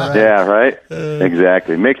think we're all right. Yeah, right.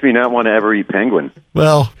 Exactly. Makes me not want to ever eat penguin.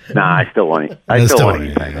 Well, I still want to. I still want to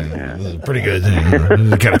eat penguin. Yeah. Pretty good.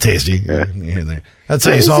 Kind of tasty. That's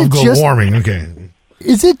how you solve global warming. Okay.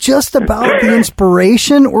 Is it just about the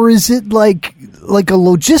inspiration, or is it like a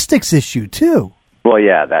logistics issue too? Well,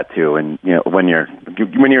 yeah, that too. And when you're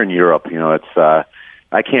in Europe, it's.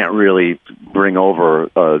 I can't really bring over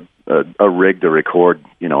a rig to record,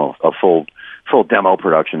 a full demo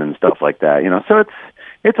production and stuff like that. So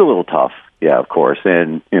it's a little tough, yeah, of course,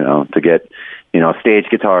 and to get stage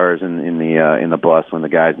guitars in the bus when the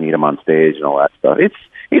guys need them on stage and all that stuff.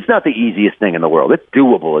 It's not the easiest thing in the world. It's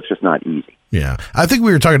doable. It's just not easy. Yeah, I think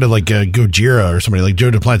we were talking to like Gojira or somebody, like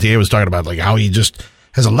Joe Duplantier was talking about like how he just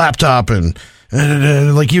has a laptop and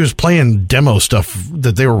like he was playing demo stuff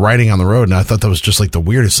that they were writing on the road, and I thought that was just like the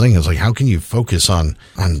weirdest thing. It's like, how can you focus on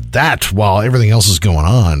that while everything else is going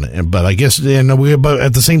on? But I guess, but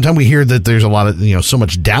at the same time, we hear that there's a lot of so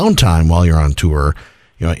much downtime while you're on tour,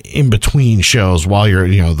 in between shows, while you're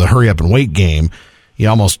the hurry up and wait game. You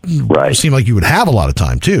almost seem like you would have a lot of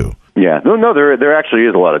time too. Yeah, no, there actually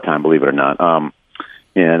is a lot of time, believe it or not.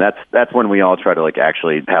 Yeah, that's when we all try to like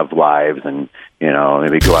actually have lives and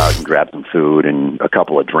maybe go out and grab some food and a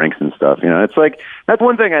couple of drinks and stuff. It's like that's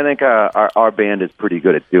one thing I think our band is pretty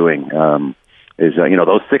good at doing. Is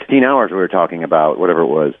those 16 hours we were talking about, whatever it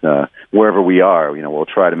was, wherever we are, we'll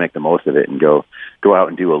try to make the most of it and go out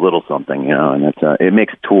and do a little something, and that's it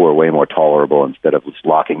makes a tour way more tolerable instead of just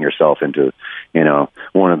locking yourself into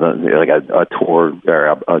one of the like a tour or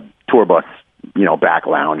a tour bus back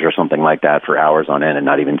lounge or something like that for hours on end and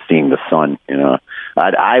not even seeing the sun.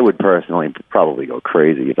 I would personally probably go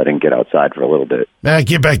crazy if I didn't get outside for a little bit.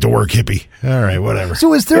 Get back to work, hippie. All right, whatever.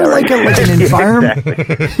 So is there like an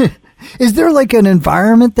environment? Is there like an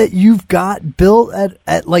environment that you've got built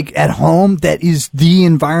at home that is the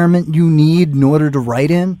environment you need in order to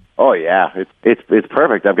write in? Oh yeah, it's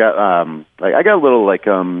perfect. I've got I got a little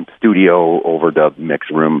studio overdub mix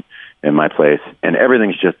room in my place, and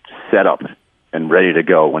everything's just set up and ready to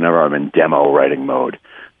go whenever I'm in demo writing mode.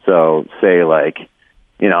 So say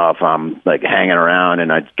if I'm hanging around and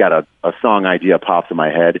I got a song idea pops in my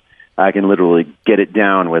head, I can literally get it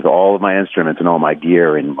down with all of my instruments and all my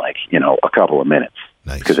gear in a couple of minutes.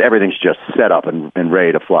 Nice. Because everything's just set up and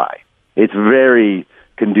ready to fly. It's very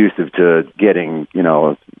conducive to getting,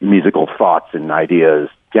 musical thoughts and ideas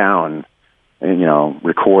down and,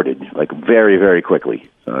 recorded very, very quickly.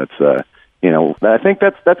 So I think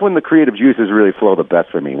that's when the creative juices really flow the best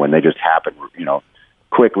for me, when they just happen,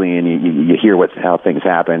 quickly, and you hear how things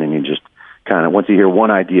happen, and you just kind of, once you hear one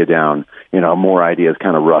idea down, more ideas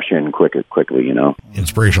kind of rush in quickly.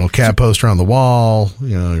 Inspirational cat poster on the wall.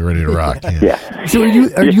 You're ready to rock. Yeah. So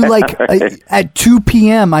are you like at 2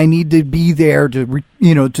 p.m. I need to be there to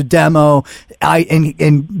to demo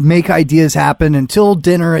and make ideas happen until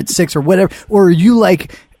dinner at 6 or whatever, or are you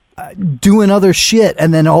like doing other shit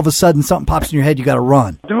and then all of a sudden something pops in your head, you got to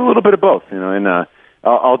run? Do a little bit of both, and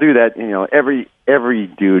I'll do that. Every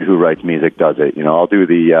dude who writes music does it. I'll do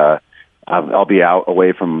the. I'll be out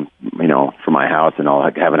away from from my house, and I'll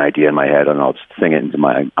have an idea in my head, and I'll just sing it into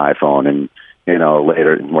my iPhone, and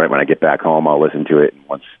later when I get back home, I'll listen to it. And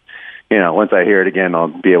once I hear it again, I'll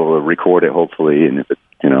be able to record it, hopefully. And if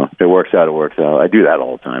it works out, it works out. I do that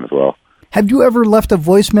all the time as well. Have you ever left a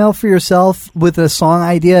voicemail for yourself with a song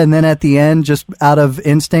idea, and then at the end, just out of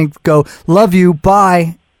instinct, go, "Love you,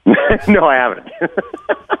 bye"? No, I haven't.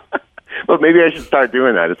 Well, maybe I should start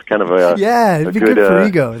doing that. It's kind of it'd be good for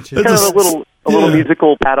ego. It's kind of a little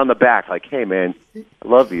musical pat on the back, like, "Hey, man, I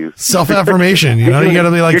love you." Self-affirmation, you got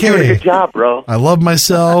to be like, "You're doing "Hey, a good job, bro. I love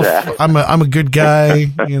myself. I'm a good guy."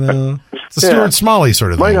 It's a Stuart Smalley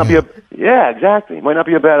sort of Might thing. not be exactly. Might not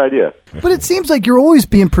be a bad idea. But it seems like you're always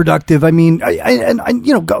being productive. I mean,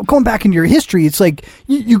 going back into your history, it's like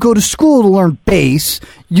you go to school to learn bass.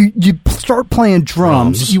 You start playing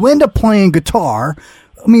drums. You end up playing guitar.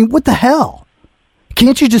 I mean, what the hell?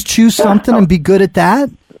 Can't you just choose something and be good at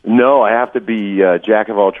that? No, I have to be jack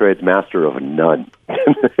of all trades, master of none.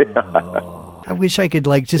 I wish I could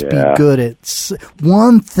just be good at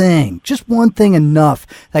one thing, just one thing enough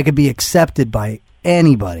that could be accepted by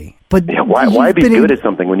anybody. But why be good at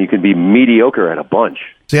something when you can be mediocre at a bunch?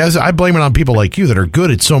 See, I blame it on people like you that are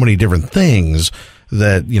good at so many different things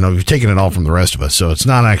that you've taken it all from the rest of us. So it's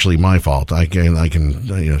not actually my fault. I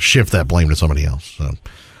can shift that blame to somebody else. So.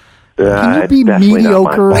 Can you be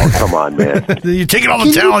mediocre? Come on, man. You're taking all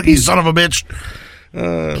the talent, you son of a bitch.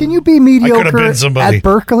 Can you be mediocre at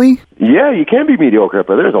Berkeley? Yeah, you can be mediocre,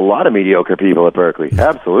 but there's a lot of mediocre people at Berkeley.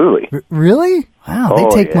 Absolutely. Really? Wow,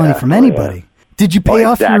 they take money from anybody. Yeah. Did you pay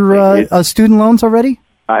off your student loans already?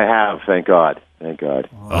 I have, thank God. Thank God.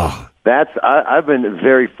 Oh. I've been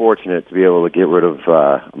very fortunate to be able to get rid of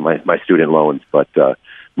my student loans, but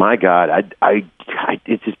my God,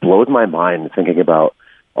 it just blows my mind thinking about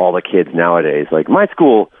all the kids nowadays. Like, my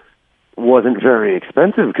school wasn't very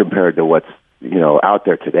expensive compared to what's out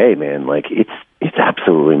there today, man. Like, it's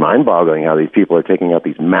absolutely mind-boggling how these people are taking out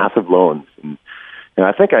these massive loans. And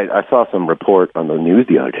I think I saw some report on the news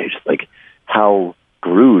the other day, just like how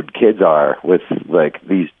screwed kids are with like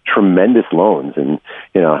these tremendous loans, and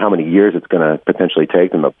how many years it's going to potentially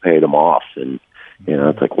take them to pay them off. And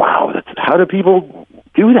it's like, wow, how do people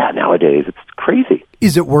do that nowadays? It's crazy.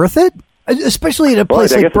 Is it worth it? Especially at a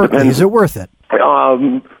place like Berkeley, is it worth it?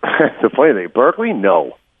 The funny thing, Berkeley,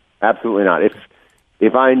 no, absolutely not.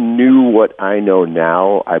 If I knew what I know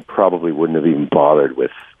now, I probably wouldn't have even bothered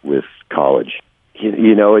with college.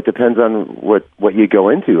 It depends on what you go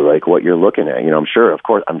into, like what you're looking at. I'm sure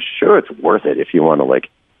it's worth it if you want to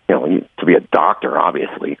to be a doctor,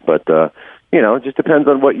 obviously, but it just depends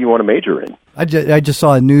on what you want to major in. I just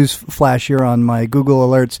saw a news flash here on my Google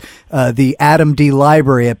alerts. The Adam D.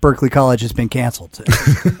 Library at Berkeley College has been canceled.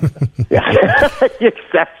 Yeah,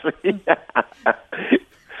 exactly.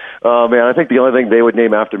 Oh, man, I think the only thing they would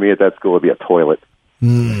name after me at that school would be a toilet.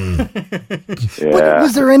 Yeah. But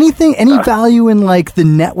was there any value in like the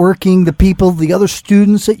networking, the people, the other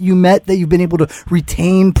students that you met that you've been able to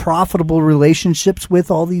retain profitable relationships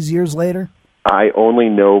with all these years later? I only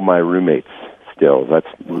know my roommates still. That's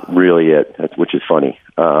really it. Which is funny.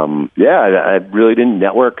 I really didn't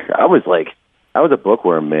network. I was a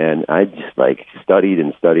bookworm, man. I just studied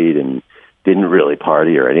and didn't really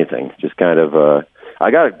party or anything. Just kind of, I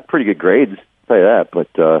got pretty good grades, I'll tell you that.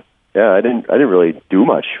 But I didn't really do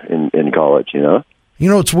much in college.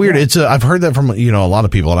 It's weird. It's I've heard that from a lot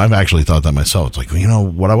of people, and I've actually thought that myself. It's like,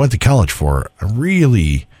 what I went to college for,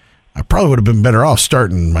 I probably would have been better off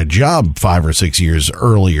starting my job 5 or 6 years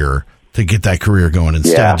earlier to get that career going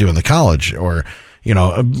instead of doing the college or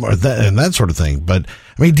that sort of thing. But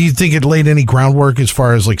I mean, do you think it laid any groundwork as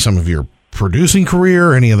far as like some of your producing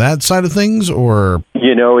career or any of that side of things? Or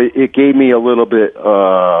it gave me a little bit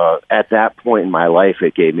at that point in my life.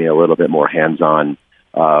 It gave me a little bit more hands-on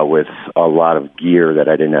with a lot of gear that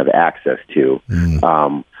I didn't have access to.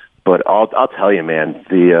 But I'll tell you, man,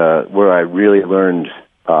 where I really learned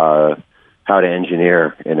how to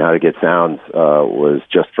engineer and how to get sounds was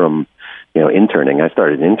just from interning. I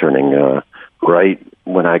started interning right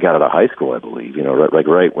when I got out of high school, I believe.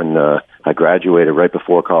 Right when I graduated right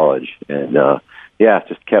before college, and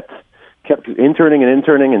just kept interning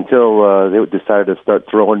until they decided to start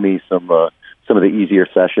throwing me some of the easier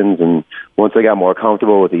sessions. And once I got more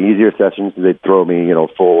comfortable with the easier sessions, they'd throw me,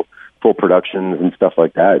 full productions and stuff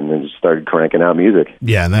like that, and then just started cranking out music.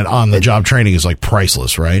 Yeah, and that on-the-job training is like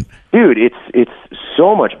priceless, right? Dude, it's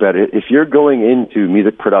so much better. If you're going into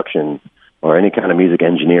music production or any kind of music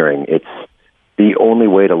engineering, it's the only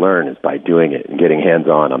way to learn is by doing it and getting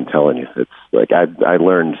hands-on. I'm telling you, it's like I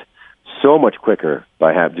learned so much quicker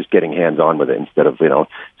by just getting hands-on with it instead of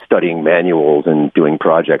studying manuals and doing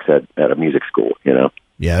projects at a music school.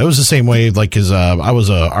 Yeah, it was the same way, like, because I was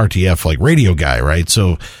a RTF, like, radio guy, right?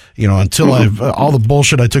 So, until all the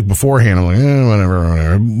bullshit I took beforehand, I'm like,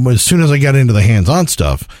 whatever. As soon as I got into the hands-on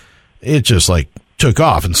stuff, it just, like, took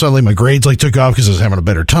off. And suddenly my grades, like, took off because I was having a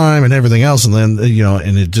better time and everything else. And then,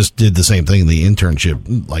 and it just did the same thing. The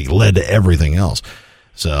internship, like, led to everything else.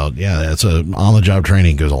 So, yeah, that's on-the-job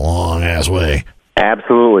training goes a long-ass way.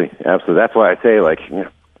 Absolutely. That's why I say, like,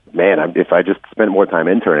 man, if I just spent more time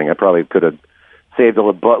interning, I probably could have saved a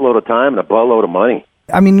buttload of time and a buttload of money.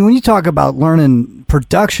 I mean, when you talk about learning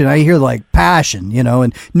production, I hear like passion,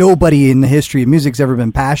 and nobody in the history of music's ever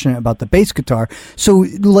been passionate about the bass guitar. So,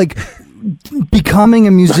 like, becoming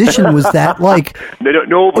a musician, was that like...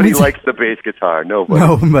 Nobody likes the bass guitar.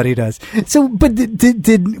 Nobody does. So, but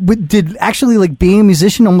did actually, like, being a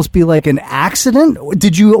musician almost be like an accident?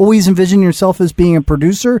 Did you always envision yourself as being a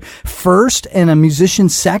producer first and a musician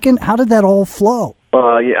second? How did that all flow?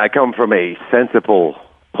 I come from a sensible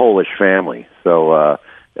Polish family, so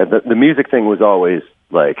the music thing was always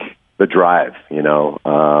like the drive,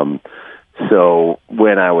 So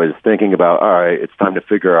when I was thinking about, all right, it's time to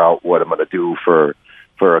figure out what I'm going to do for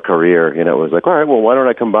a career, it was like, all right, well, why don't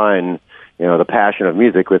I combine, the passion of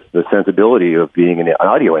music with the sensibility of being an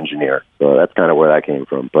audio engineer? So that's kind of where that came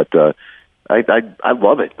from. But I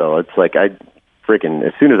love it though. It's like as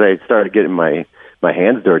soon as I started getting my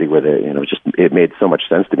hands dirty with it, it made so much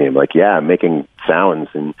sense to me. I'm like, yeah, I'm making sounds,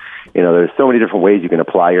 and there's so many different ways you can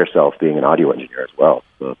apply yourself being an audio engineer as well.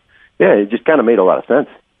 So yeah, it just kind of made a lot of sense.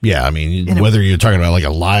 Yeah, I mean, whether you're talking about like a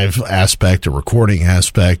live aspect, a recording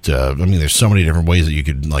aspect, there's so many different ways that you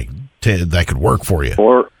could that could work for you.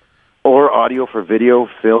 Or audio for video,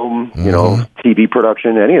 film, TV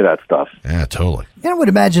production, any of that stuff. Yeah, totally. And I would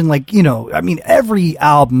imagine, every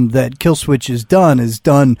album that Killswitch has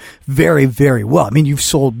done very, very well. I mean, you've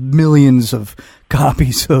sold millions of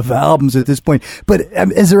copies of albums at this point. But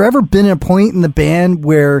has there ever been a point in the band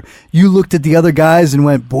where you looked at the other guys and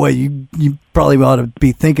went, boy, you probably ought to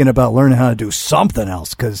be thinking about learning how to do something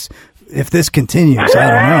else, because if this continues, I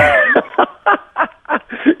don't know.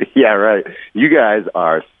 Yeah, right. You guys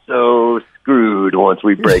are so screwed once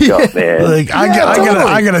we break up, man.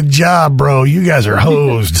 I got a job, bro. You guys are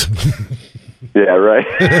hosed. Yeah, right.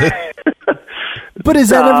 But has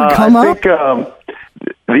that ever come up? I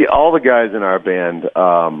think all the guys in our band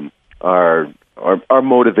are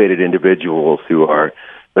motivated individuals who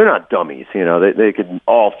they're not dummies. They could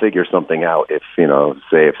all figure something out if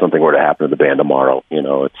if something were to happen to the band tomorrow.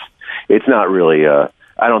 It's not really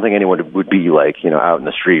I don't think anyone would be out in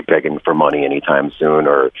the street begging for money anytime soon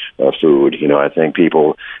or food. I think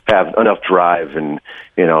people have enough drive and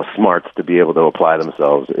smarts to be able to apply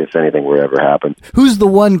themselves if anything were to ever happen. Who's the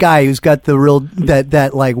one guy who's got the real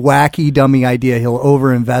that like wacky dummy idea he'll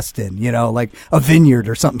overinvest in? Like a vineyard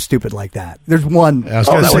or something stupid like that. There's one.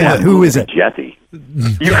 Who is it? Jesse.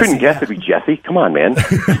 You couldn't guess it'd be Jesse? Come on, man.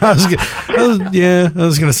 I was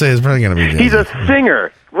going to say it's probably going to be Jesse. He's a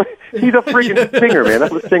singer. He's a freaking singer, man.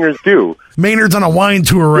 That's what singers do. Maynard's on a wine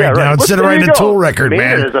tour right now instead of writing a Tool record, man.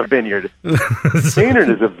 Maynard is a vineyard. Maynard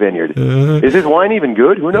is a vineyard. Is his wine even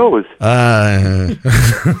good? Who knows? No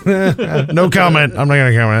comment. I'm not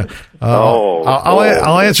going to comment.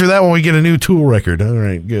 I'll answer that when we get a new Tool record. All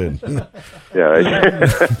right, good. Yeah.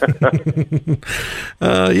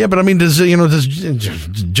 Yeah, but I mean, does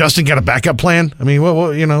Justin got a backup plan? I mean,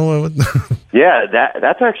 what Yeah,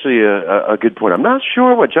 that's actually a good point. I'm not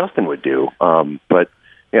sure what Justin would do, but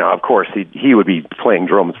of course he would be playing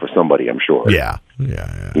drums for somebody. I'm sure. Yeah.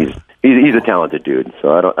 He's a talented dude,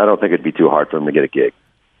 so I don't think it'd be too hard for him to get a gig.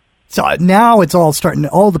 So now it's all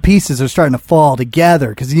the pieces are starting to fall together,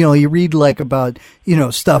 because, you read about,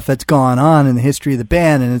 stuff that's gone on in the history of the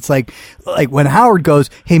band. And it's like when Howard goes,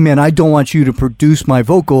 hey man, I don't want you to produce my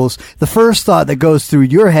vocals. The first thought that goes through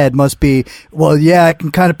your head must be, well, yeah, I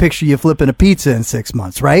can kind of picture you flipping a pizza in 6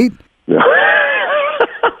 months, right?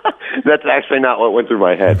 That's actually not what went through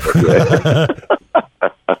my head.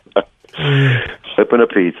 Flipping a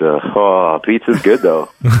pizza. Oh, pizza's good though.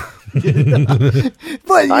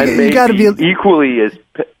 But you got to be equally as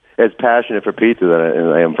as passionate for pizza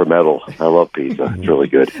than I am for metal. I love pizza. It's really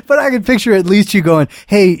good. But I can picture at least you going,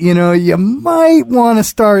 hey, you might want to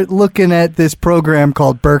start looking at this program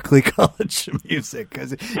called Berklee College of Music,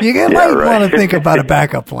 because you might want to think about a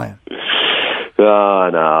backup plan. Oh,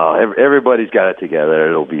 no. Everybody's got it together.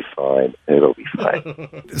 It'll be fine.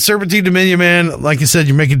 Serpentine Dominion, man, like you said,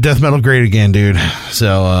 you're making death metal great again, dude.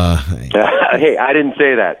 So, hey, I didn't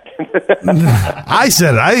say that. I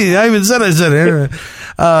said it. I even said it.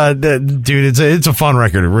 Dude, it's a fun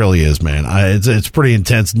record. It really is, man. It's pretty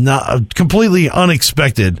intense. Not completely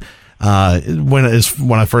unexpected. When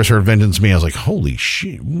I first heard Vengeance Me, I was like, holy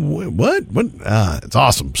shit, what? It's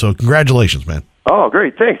awesome. So congratulations, man. Oh,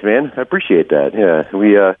 great. Thanks, man. I appreciate that. Yeah,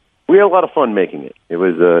 we had a lot of fun making it. It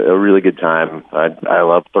was a really good time. I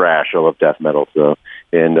love thrash. I love death metal.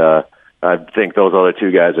 And I think those other two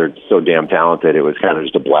guys are so damn talented. It was kind of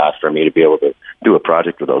just a blast for me to be able to do a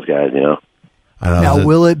project with those guys, Now,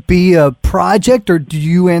 will it be a project, or do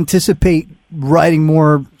you anticipate writing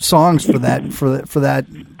more songs for that band?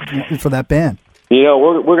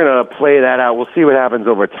 We're going to play that out. We'll see what happens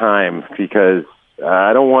over time, because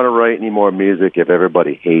I don't want to write any more music if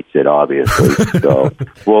everybody hates it, obviously. So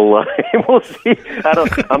we'll see. I don't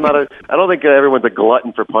think everyone's a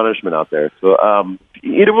glutton for punishment out there. So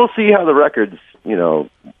we'll see how the record's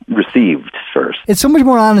received first. It's so much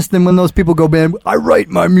more honest than when those people go, man, I write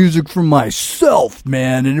my music for myself,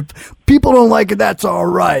 man, and if people don't like it, that's all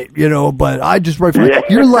right, but I just write for myself.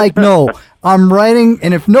 You're like, no, I'm writing,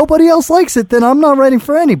 and if nobody else likes it, then I'm not writing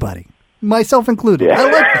for anybody, myself included. I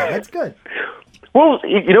like that. That's good. Well,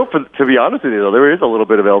 to be honest with you, though, there is a little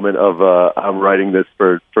bit of element of I'm writing this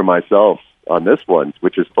for myself on this one,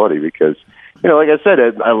 which is funny because, like I said,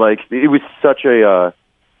 it was such a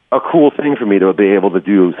cool thing for me to be able to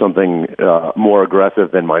do something more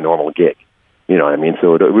aggressive than my normal gig. You know what I mean?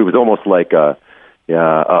 So it was almost like a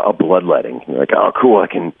bloodletting. Like, oh, cool, I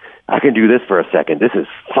can do this for a second. This is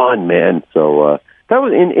fun, man. So that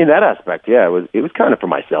was in that aspect. Yeah, it was kind of for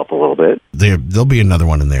myself a little bit. There'll be another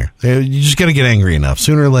one in there. You just got to get angry enough.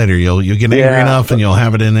 Sooner or later, you'll get angry enough, and you'll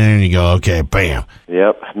have it in there, and you go, okay, bam.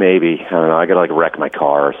 Yep, maybe. I don't know. I got to wreck my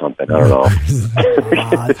car or something. I don't know.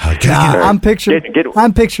 I'm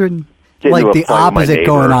picturing like the opposite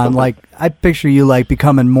going on. Like, I picture you like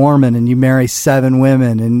becoming Mormon, and you marry 7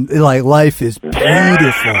 women, and like life is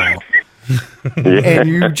beautiful. And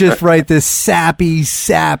you just write this sappy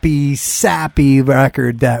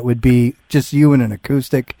record that would be just you and an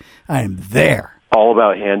acoustic. I am there. All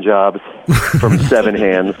about hand jobs from 7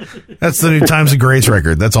 hands. That's the new Times of Grace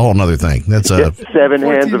record. That's a whole other thing. That's 7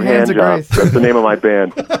 hands of hand jobs. That's the name of my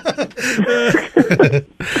band.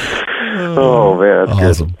 Oh, man. That's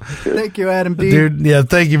awesome. Good. Thank you, Adam D. Dude, yeah,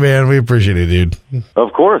 thank you, man. We appreciate it, dude.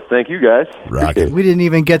 Of course. Thank you, guys. Rocket. We didn't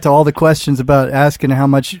even get to all the questions about asking how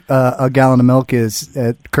much a gallon of milk is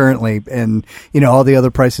currently, and, all the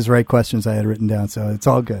other Price is Right questions I had written down, so it's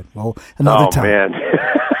all good. Well, another time. Oh, man.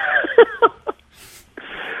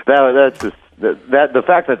 That's just the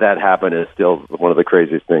fact that happened is still one of the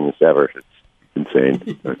craziest things ever. It's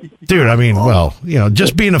insane, dude. I mean, well,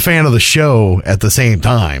 just being a fan of the show at the same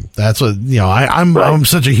time. That's what I'm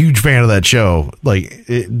such a huge fan of that show. Like,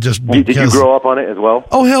 it just because, did you grow up on it as well?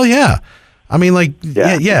 Oh, hell yeah. I mean, like,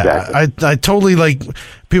 yeah. Exactly. I totally, like,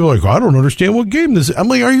 people are like, I don't understand what game this is. I'm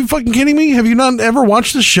like, are you fucking kidding me? Have you not ever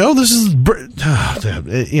watched the show? This is,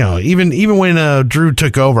 even when Drew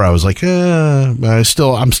took over, I was like, I'm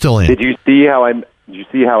still in. Did you see how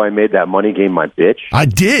I made that money game my bitch? I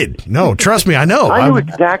did. No, trust me, I know.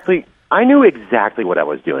 I knew exactly what I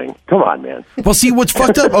was doing. Come on, man. Well, see, what's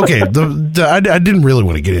fucked up? Okay, I didn't really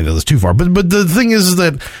want to get into this too far, but the thing is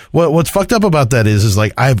that what's fucked up about that is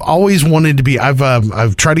like I've always wanted to be.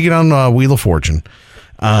 I've tried to get on Wheel of Fortune,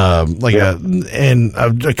 and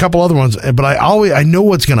a couple other ones, but I know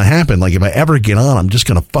what's going to happen. Like if I ever get on, I'm just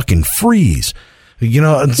going to fucking freeze.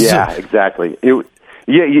 Yeah, exactly.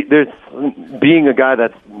 There's being a guy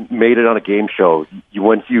that's made it on a game show.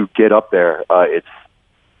 Once you get up there, it's.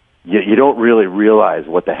 You don't really realize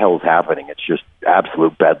what the hell is happening. It's just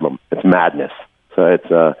absolute bedlam. It's madness. So it's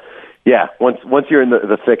Once you're in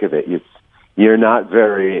the thick of it, you're not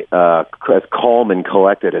very as calm and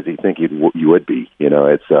collected as you think you would be.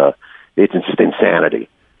 It's just insanity.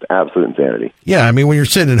 Absolute insanity. Yeah, I mean, when you're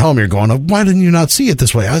sitting at home, you're going, "Why didn't you not see it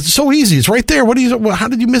this way? It's so easy. It's right there. How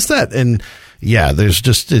did you miss that?" And yeah,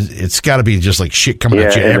 it's got to be just like shit coming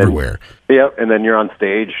at you everywhere. And then you're on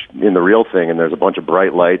stage in the real thing, and there's a bunch of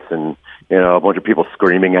bright lights, and a bunch of people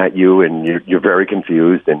screaming at you, and you're very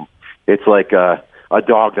confused, and it's like a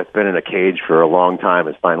dog that's been in a cage for a long time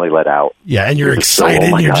is finally let out. Yeah, and you're excited.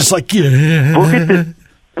 You're just like, yeah.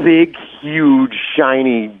 big, huge,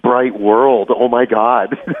 shiny, bright world. Oh my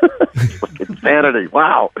God. Like insanity.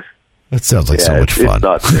 Wow. That sounds like so much fun. It's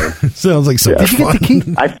nuts, man. Sounds like so much Did you fun. get to keep?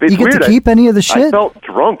 It's You get weird. to keep any of the shit? I felt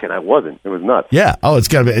drunk and I wasn't. It was nuts. Yeah. Oh, it's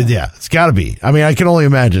got to be. Yeah, it's got to be. I mean, I can only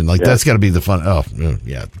imagine. Like, that's got to be the fun. Oh,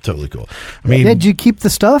 yeah, totally cool. I mean, Did you keep the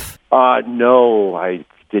stuff? No, I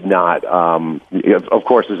did not. Of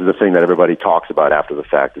course, this is the thing that everybody talks about after the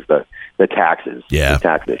fact is the taxes. Yeah. The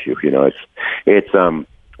tax issue. You know, it's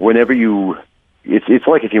whenever you, it's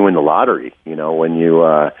like if you win the lottery. You know, when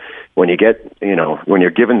you get, you know, when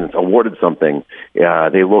you're awarded something,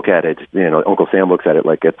 they look at it. You know, Uncle Sam looks at it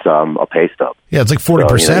like it's a pay stub. yeah, it's like 40%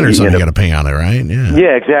 or something you got to pay on it, right? Yeah.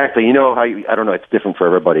 Yeah, exactly. You know how I don't know. It's different for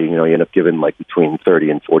everybody. You know, you end up giving like between 30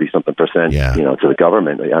 and 40 something percent. Yeah. You know, to the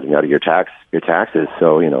government out of your taxes.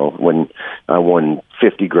 So you know, when I won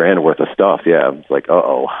 $50,000 worth of stuff, yeah, it's like,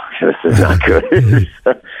 this is not good.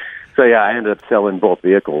 So yeah, I ended up selling both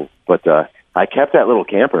vehicles, but I kept that little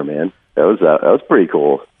camper, man. That was pretty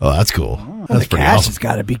cool. Oh, that's cool. That's the pretty cash awesome. has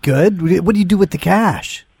got to be good. What do you do with the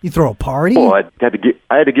cash? You throw a party? Well, I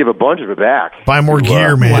had to give a bunch of it back. Buy more to,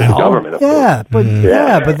 gear, man. The government, of yeah, course.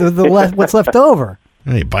 but what's left over?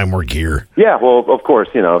 Hey, buy more gear. Yeah, well, of course,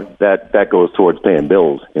 you know that goes towards paying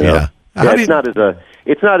bills. You know? Yeah.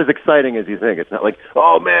 It's not as exciting as you think. It's not like,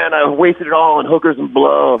 oh man, I wasted it all on hookers and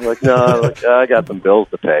blow. I'm like, no, I got some bills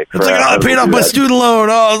to pay. It's like, I paid off my student loan.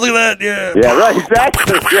 Oh, look at that. Yeah. Yeah, right,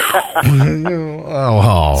 exactly. Yeah.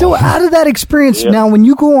 Oh. So out of that experience, now when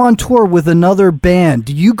you go on tour with another band,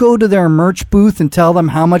 do you go to their merch booth and tell them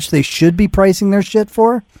how much they should be pricing their shit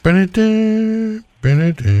for?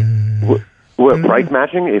 What, price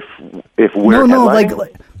matching? If we're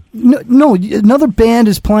No, another band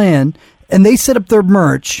is playing and they set up their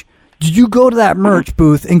merch. Did you go to that merch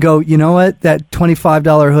booth and go, you know what, that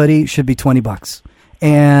 $25 hoodie should be $20?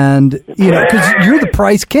 And, you know, because you're the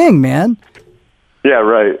price king, man. Yeah,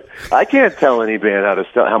 right. I can't tell any band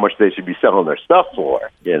how much they should be selling their stuff for,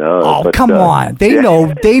 you know. Oh, come on. They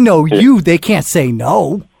know you. They can't say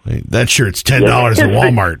no. That shirt's $10 at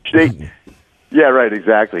Walmart. Yeah, right,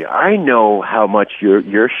 exactly. I know how much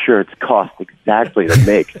your shirts cost exactly to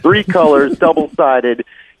make. 3 colors, double-sided.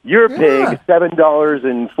 You're paying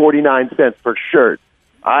 $7.49 per shirt.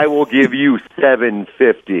 I will give you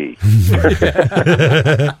 $7.50.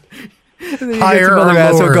 Higher or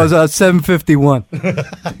lower? So it goes out $7.51.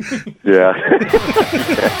 Yeah.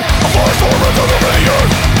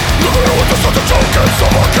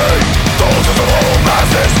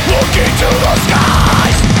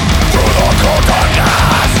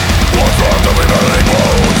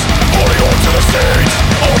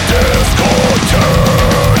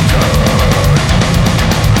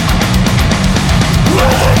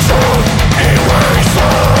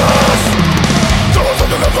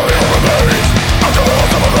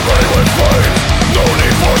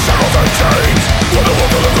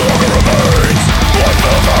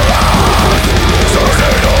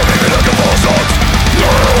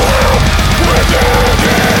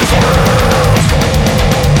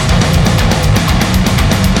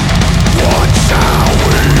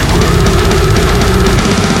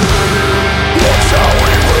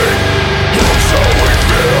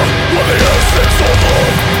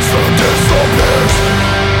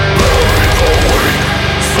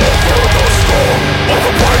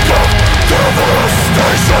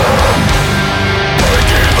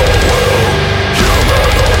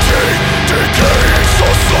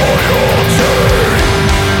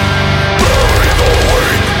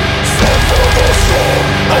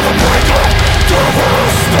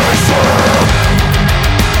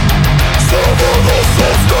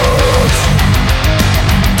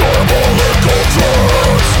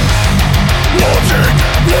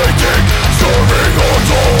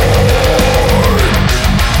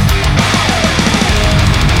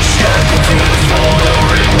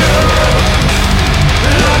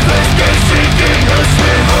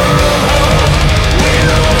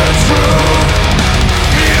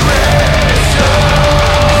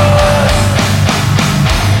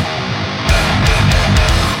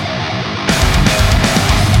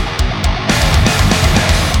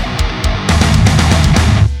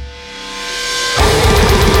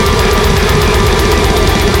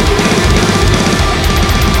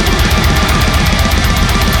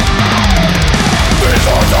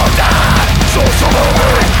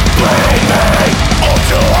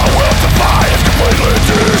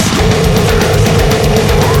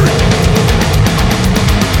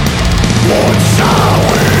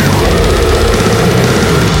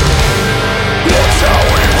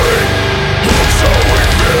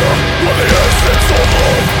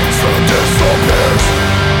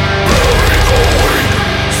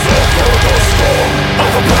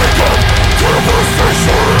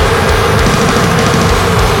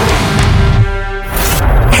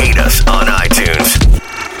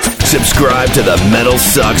 Subscribe to the Metal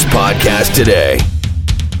Sucks podcast today.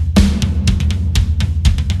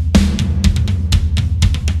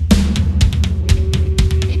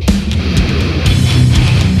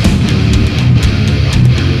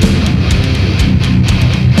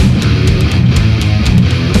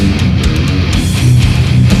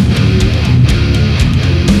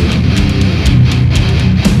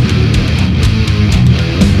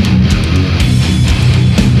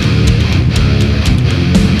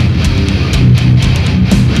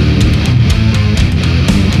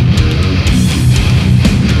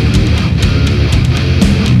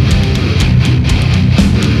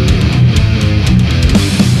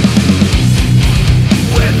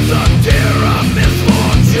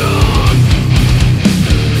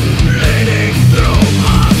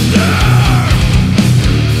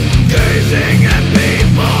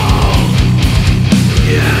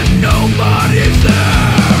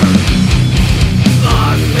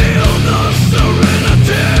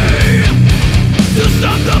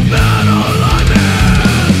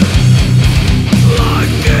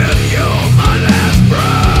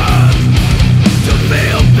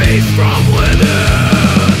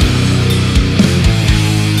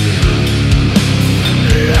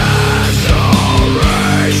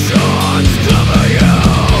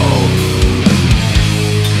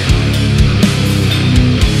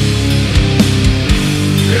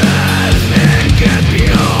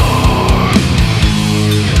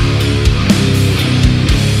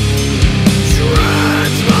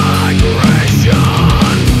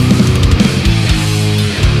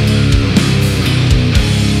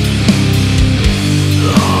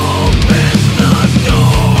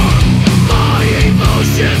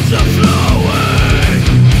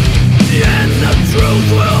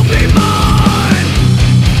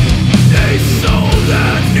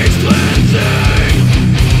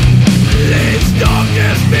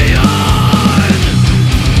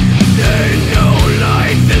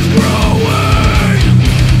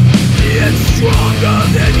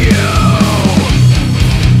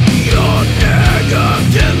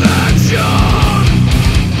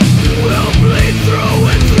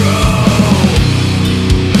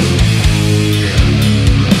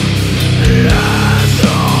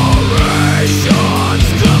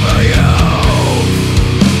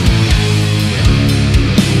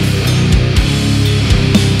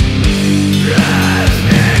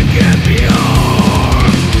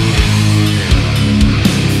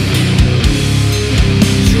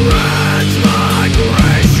 Right.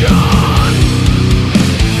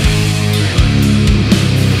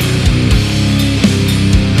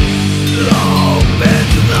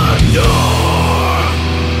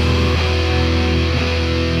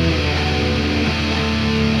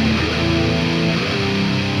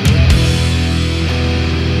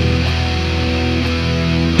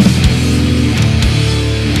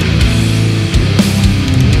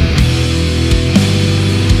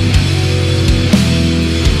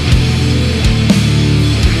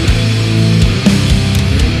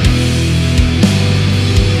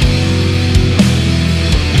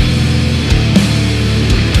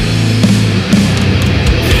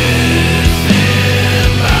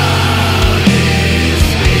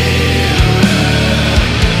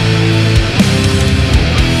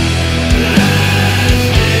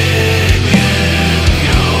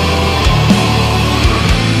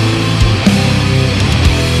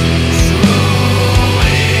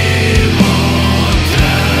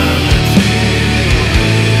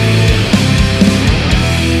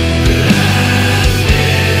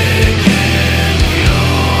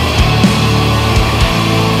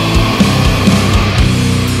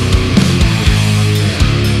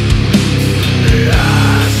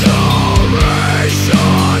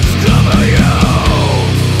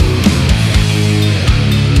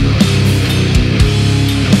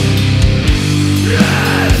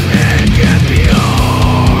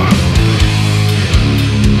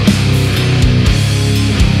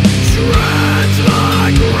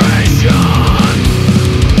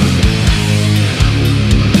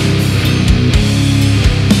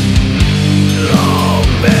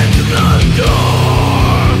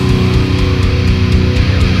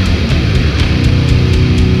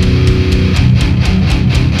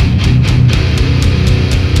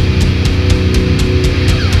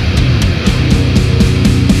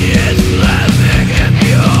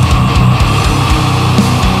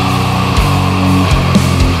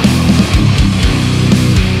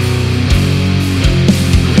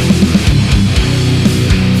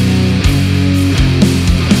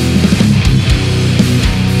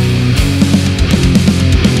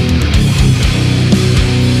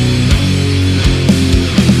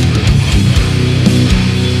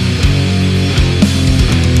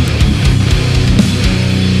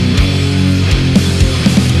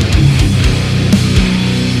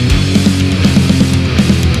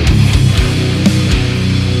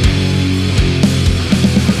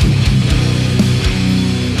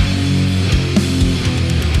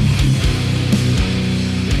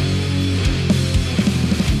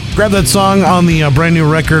 Grab that song on the brand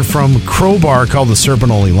new record from Crowbar called The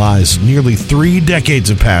Serpent Only Lies. Nearly 3 decades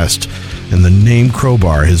have passed, and the name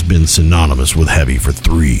Crowbar has been synonymous with heavy for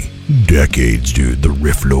 3 decades, dude. The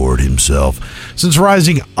riff lord himself. Since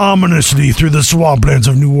rising ominously through the swamplands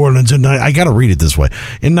of New Orleans I gotta read it this way.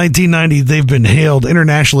 In 1990, they've been hailed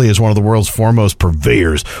internationally as one of the world's foremost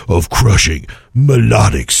purveyors of crushing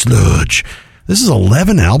melodic sludge. This is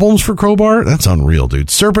 11 albums for Crowbar? That's unreal, dude.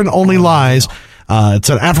 Serpent Only Lies. It's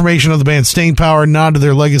an affirmation of the band's staying power, nod to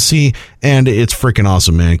their legacy, and it's freaking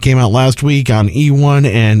awesome, man. It came out last week on E1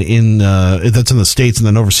 and that's in the States and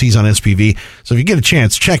then overseas on SPV. So if you get a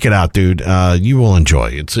chance, check it out, dude. You will enjoy.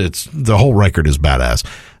 It's the whole record is badass.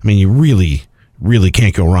 I mean, you really, really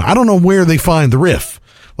can't go wrong. I don't know where they find the riff.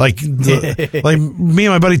 Like me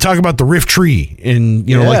and my buddy talk about the riff tree and,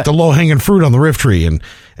 like the low hanging fruit on the riff tree. And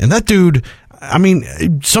that dude, I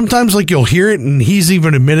mean, sometimes like you'll hear it and he's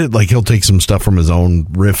even admitted like he'll take some stuff from his own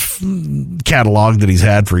riff catalog that he's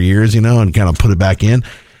had for years, and kind of put it back in.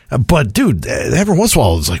 But dude, every once in a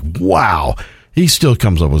while it's like, wow, he still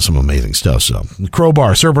comes up with some amazing stuff. So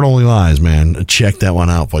Crowbar, Serpent Only Lies, man. Check that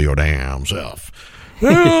one out for your damn self.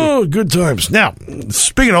 Oh, good times. Now,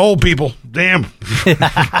 speaking of old people, damn. A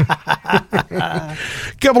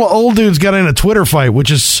couple of old dudes got in a Twitter fight,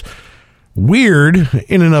 which is weird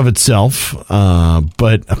in and of itself,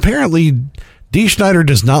 but apparently Dee Snider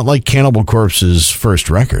does not like Cannibal Corpse's first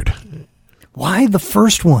record. Why the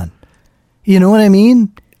first one? You know what I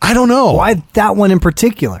mean? I don't know. Why that one in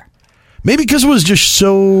particular? Maybe because it was just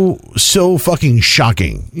so fucking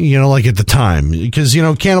shocking, like at the time. Because,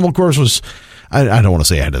 Cannibal Corpse was, I don't want to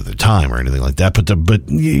say ahead of the time or anything like that, but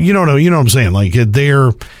you know what I'm saying? Like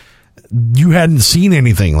you hadn't seen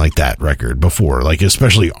anything like that record before, like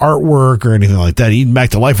especially artwork or anything like that. Eating Back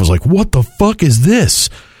to Life was like, what the fuck is this?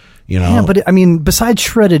 Yeah, but I mean, besides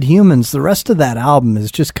Shredded Humans, the rest of that album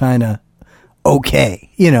is just kind of okay.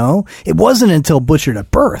 It wasn't until Butchered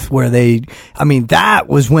at Birth where that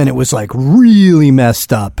was when it was like really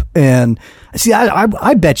messed up. And see,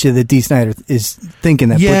 I bet you that Dee Snider is thinking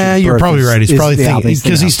that. Yeah, you're probably right. He's probably thinking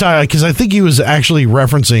because I think he was actually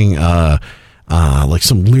referencing like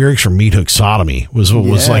some lyrics from Meat Hook Sodomy was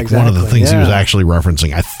like exactly. One of the things he was actually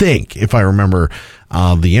referencing, I think, if I remember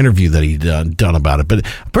the interview that he'd done about it. But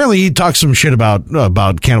apparently he talked some shit about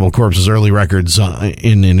Cannibal Corpse's early records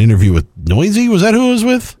in an interview with Noisy. Was that who it was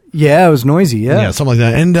with? Yeah, it was Noisy. Yeah, something like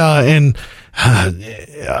that. And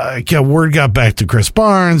word got back to Chris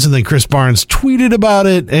Barnes, and then Chris Barnes tweeted about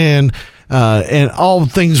it, and all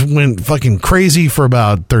things went fucking crazy for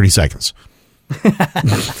about 30 seconds.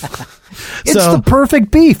 It's the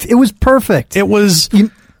perfect beef. It was perfect. It was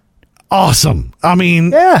awesome. I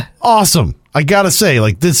mean, awesome. I gotta say,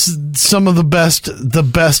 like, this is some of the best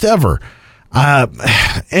ever.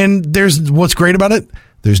 And what's great about it?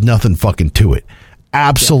 There's nothing fucking to it.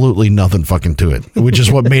 Absolutely nothing fucking to it, which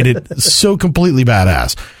is what made it so completely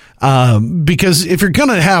badass. Because if you're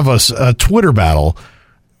gonna have a Twitter battle,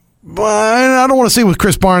 I don't want to say with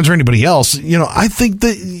Chris Barnes or anybody else, I think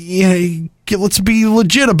that, let's be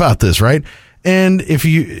legit about this, right? And if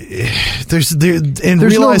there's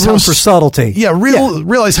realize no room for subtlety. Yeah,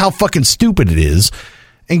 realize how fucking stupid it is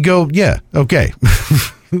and go, yeah, okay.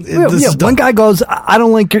 One guy goes, I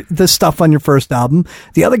don't like the stuff on your first album.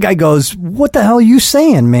 The other guy goes, what the hell are you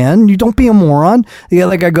saying, man? You don't be a moron. The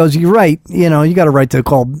other guy goes, you're right. You got a right to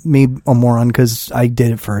call me a moron because I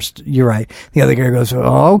did it first. You're right. The other guy goes,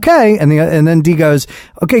 oh, okay. And then D goes,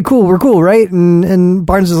 okay, cool. We're cool, right? And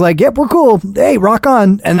Barnes is like, yep, we're cool. Hey, rock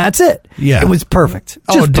on. And that's it. Yeah. It was perfect.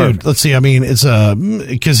 Dude, perfect. Let's see. I mean, it's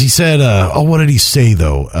because he said, what did he say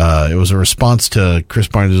though? It was a response to Chris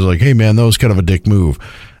Barnes. He was like, hey man, that was kind of a dick move.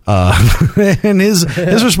 And his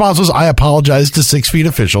response was, I apologize to 6 Feet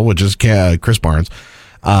Official, which is Chris Barnes,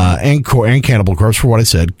 and Cannibal Corpse for what I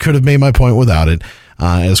said. Could have made my point without it.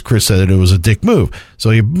 As Chris said, it was a dick move. So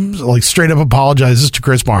he like straight up apologizes to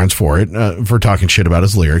Chris Barnes for it, for talking shit about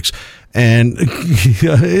his lyrics. And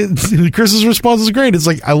Chris's response is great. It's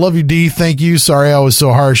like, I love you, D. Thank you. Sorry I was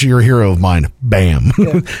so harsh. You're a hero of mine. Bam.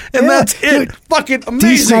 Yeah. And that's it. Dude, fucking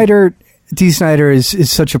amazing. Dee Snider is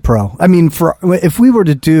such a pro. I mean, if we were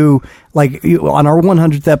to do, like, on our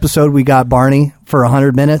 100th episode, we got Barney for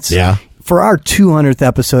 100 minutes. Yeah. For our 200th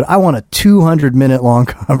episode, I want a 200-minute long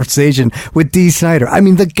conversation with Dee Snider. I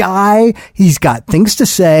mean, the guy, he's got things to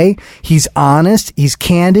say. He's honest. He's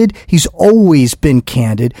candid. He's always been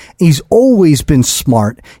candid. He's always been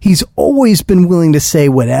smart. He's always been willing to say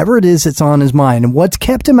whatever it is that's on his mind. And what's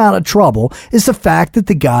kept him out of trouble is the fact that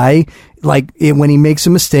the guy, like, when he makes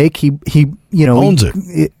a mistake, he owns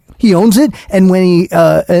it. He owns it. And when he,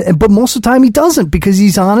 but most of the time he doesn't, because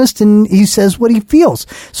he's honest and he says what he feels.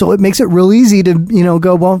 So it makes it real easy to,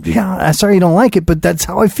 go, well, yeah, I'm sorry you don't like it, but that's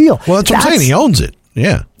how I feel. Well, that's what I'm saying. He owns it.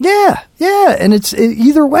 Yeah. Yeah. And it's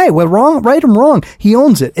either way, right or wrong, he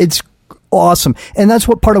owns it. It's awesome. And that's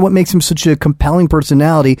part of what makes him such a compelling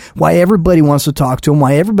personality, why everybody wants to talk to him,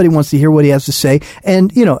 why everybody wants to hear what he has to say.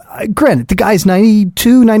 And, granted, the guy's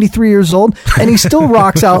 92, 93 years old, and he still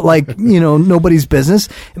rocks out like, nobody's business.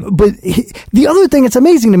 But the other thing that's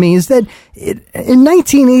amazing to me is that in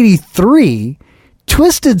 1983,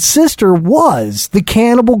 Twisted Sister was the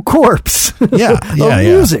Cannibal Corpse of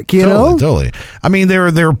music, Totally. I mean,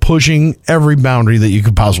 they're pushing every boundary that you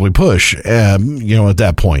could possibly push, at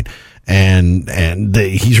that point. And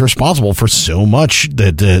he's responsible for so much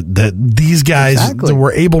that these guys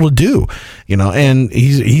were able to do, and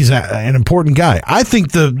he's an important guy. I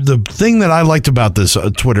think the thing that I liked about this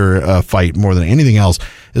Twitter fight more than anything else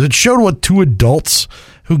is it showed what two adults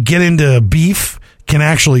who get into beef can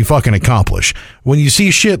actually fucking accomplish. When you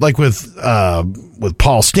see shit like with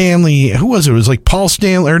Paul Stanley, who was it? It was like Paul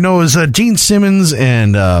Stanley, or no, it was Gene Simmons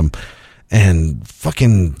and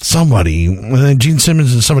fucking somebody, Gene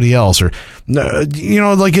Simmons and somebody else, or,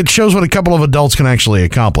 like it shows what a couple of adults can actually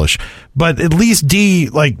accomplish. But at least D,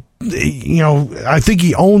 I think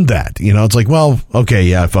he owned that. It's like, well, okay,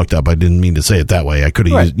 yeah, I fucked up. I didn't mean to say it that way. I could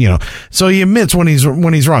have used, so he admits when he's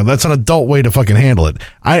wrong. That's an adult way to fucking handle it.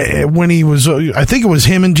 I think it was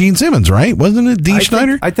him and Gene Simmons, right? Wasn't it D.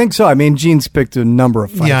 Schneider? I think so. I mean, Gene's picked a number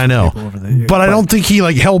of fights. Yeah, I know. Over the years, but I don't think he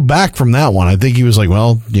held back from that one. I think he was like,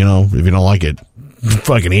 well, if you don't like it,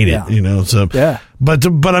 fucking eat it, so. Yeah. But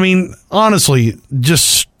I mean, honestly,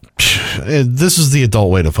 just, this is the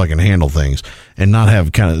adult way to fucking handle things and not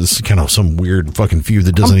have kind of some weird fucking feud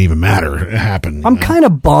that doesn't even matter happen. I'm kind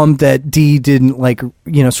of bummed that D didn't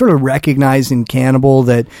sort of recognize in Cannibal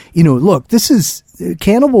that, look, this is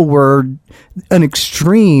Cannibal were an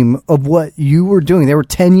extreme of what you were doing. They were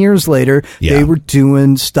 10 years later. Yeah. They were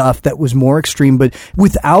doing stuff that was more extreme, but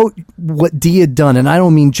without what D had done. And I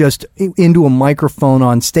don't mean just into a microphone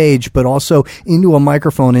on stage, but also into a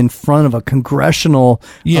microphone in front of a congressional,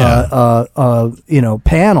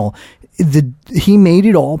 panel. He made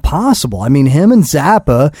it all possible. I mean, him and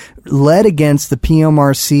Zappa led against the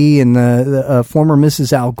PMRC and the former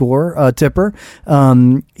Mrs. Al Gore Tipper.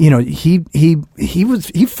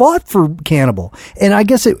 He fought for Cannibal, and I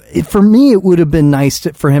guess for me it would have been nice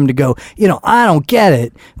for him to go. I don't get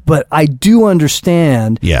it, but I do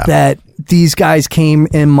understand that these guys came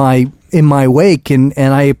in my wake, and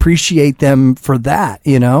I appreciate them for that.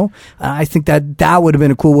 I think that would have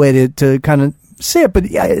been a cool way to kind of say it, but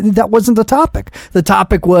that wasn't the topic. The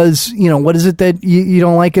topic was, what is it that you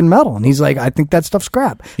don't like in metal? And he's like, I think that stuff's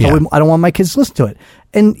crap. Yeah. I don't want my kids to listen to it.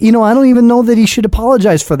 And, I don't even know that he should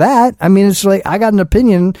apologize for that. I mean, it's like, I got an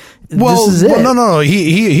opinion. This is it. No.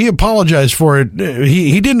 He apologized for it.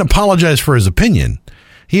 He didn't apologize for his opinion.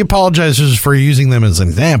 He apologizes for using them as an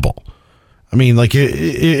example. I mean, like,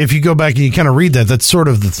 if you go back and you kind of read that, that's sort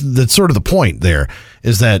of the point there,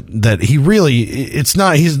 is that he really, it's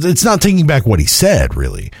not taking back what he said,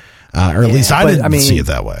 really. Or at least I didn't see it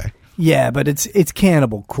that way. Yeah, but it's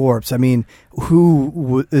Cannibal Corpse. I mean,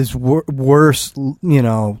 who is worse,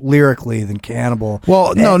 lyrically than Cannibal?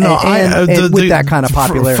 Well, no. With that kind of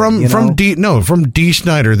popularity. From D.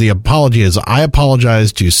 Schneider, the apology is, I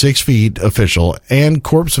apologize to 6 Feet Official and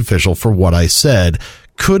Corpse Official for what I said.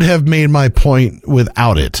 Could have made my point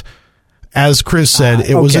without it. As Chris said,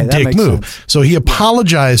 it was a dick move. Sense. So he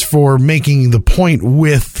apologized for making the point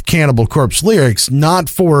with Cannibal Corpse lyrics, not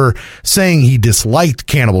for saying he disliked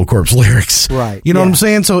Cannibal Corpse lyrics. Right. You know what I'm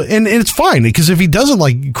saying? So, and it's fine, because if he doesn't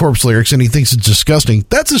like Corpse lyrics and he thinks it's disgusting,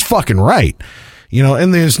 that's his fucking right.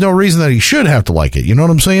 And there's no reason that he should have to like it. You know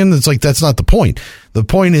what I'm saying? It's like, that's not the point. The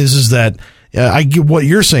point is that I get what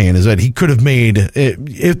you're saying, is that he could have made,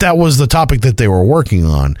 if that was the topic that they were working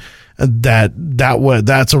on,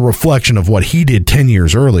 that's a reflection of what he did 10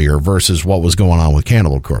 years earlier versus what was going on with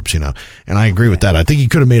Cannibal Corpse, And I agree with that. I think he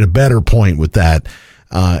could have made a better point with that,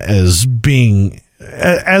 as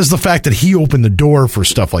the fact that he opened the door for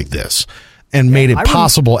stuff like this and made it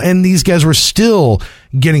possible. And these guys were still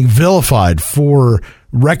getting vilified for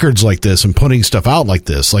records like this and putting stuff out like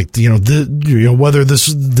this, like, whether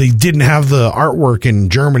they didn't have the artwork in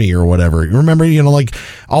Germany or whatever. Remember, like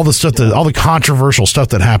all the stuff all the controversial stuff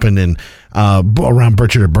that happened in, around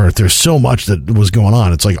Butcher to Birth. There's so much that was going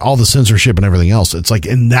on. It's like all the censorship and everything else. It's like,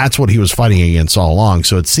 and that's what he was fighting against all along.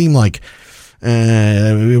 So it seemed like,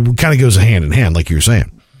 it kind of goes hand in hand, like you were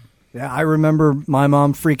saying. Yeah. I remember my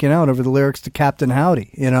mom freaking out over the lyrics to Captain Howdy,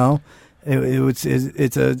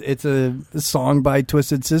 It's a song by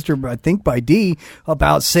Twisted Sister, I think by D,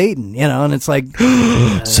 about Satan, and it's like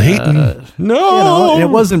Satan. No, and it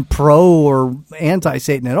wasn't pro or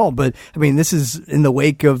anti-Satan at all. But I mean, this is in the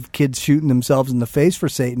wake of kids shooting themselves in the face for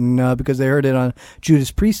Satan because they heard it on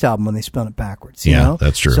Judas Priest album when they spun it backwards. You know?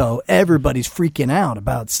 That's true. So everybody's freaking out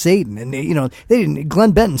about Satan, and they didn't.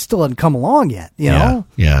 Glenn Benton still hadn't come along yet. You know?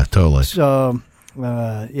 Yeah, totally. So.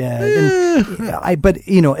 But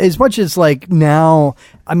as much as like now,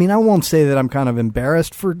 I mean, I won't say that I'm kind of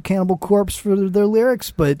embarrassed for Cannibal Corpse for their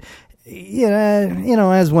lyrics, but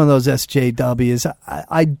as one of those SJWs,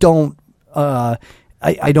 I don't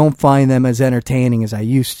find them as entertaining as I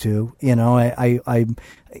used to.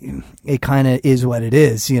 It kind of is what it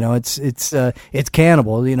is. It's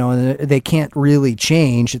Cannibal. And they can't really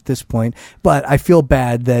change at this point. But I feel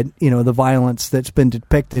bad that the violence that's been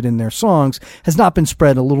depicted in their songs has not been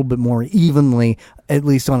spread a little bit more evenly, at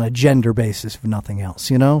least on a gender basis, if nothing else.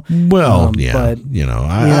 Well, so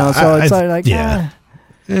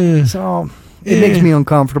it's so. It makes me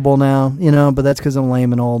uncomfortable now, but that's because I'm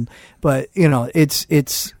lame and old. But the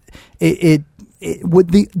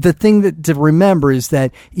thing that to remember is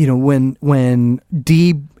that when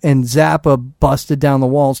Dee and Zappa busted down the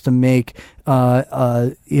walls to make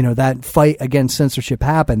that fight against censorship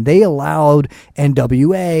happen, they allowed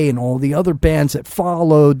NWA and all the other bands that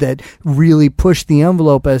followed that really pushed the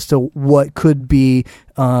envelope as to what could be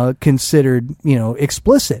considered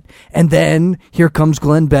explicit. And then here comes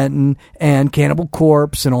Glenn Benton and Cannibal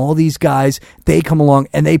Corpse and all these guys. They come along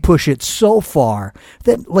and they push it so far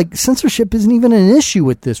that like censorship isn't even an issue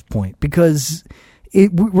at this point because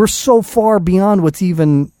we're so far beyond what's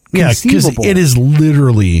even conceivable. Because it is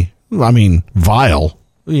literally, vile.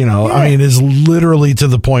 It's literally to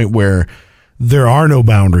the point where there are no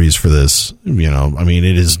boundaries for this.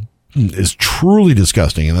 It is truly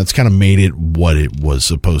disgusting, and that's kind of made it what it was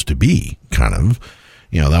supposed to be. Kind of,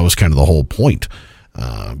 that was kind of the whole point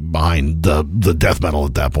behind the death metal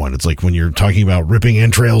at that point. It's like when you're talking about ripping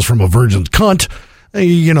entrails from a virgin's cunt.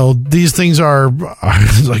 These things are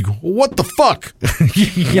like, what the fuck,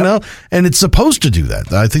 and it's supposed to do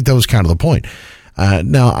that. I think that was kind of the point.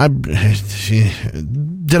 Now,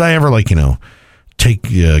 did I ever take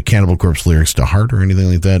Cannibal Corpse lyrics to heart or anything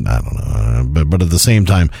like that? I don't know. But at the same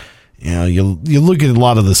time, you look at a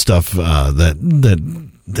lot of the stuff that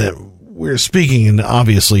we're speaking, and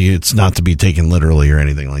obviously it's not to be taken literally or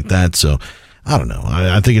anything like that. So I don't know.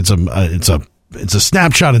 I think it's a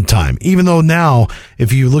snapshot in time, even though now,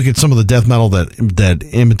 if you look at some of the death metal that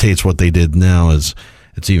imitates what they did now, it's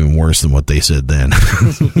even worse than what they said then.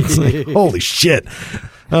 It's like, holy shit.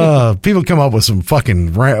 People come up with some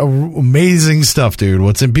fucking amazing stuff, dude.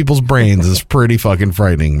 What's in people's brains is pretty fucking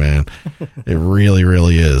frightening, man. It really,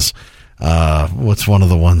 really is. What's one of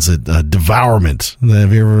the ones that Devourment?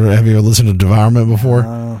 Have you ever listened to Devourment before?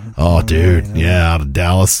 Dude, yeah, out of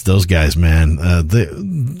Dallas, those guys,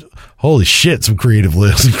 man. Holy shit, some creative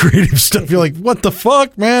stuff. You're like, what the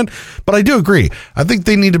fuck, man? But I do agree. I think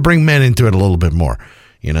they need to bring men into it a little bit more.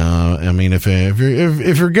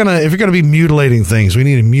 If you're gonna be mutilating things, we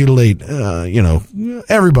need to mutilate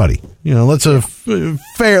everybody. Let's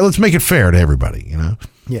make it fair to everybody.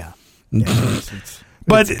 Yeah.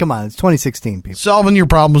 But come on, it's 2016, people. Solving your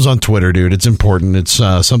problems on Twitter, dude. It's important. It's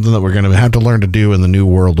something that we're going to have to learn to do in the new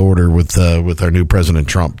world order with our new President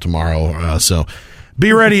Trump tomorrow. So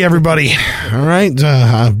be ready, everybody. All right,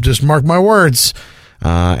 just mark my words.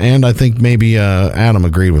 And I think maybe Adam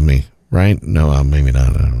agreed with me. Right? No, maybe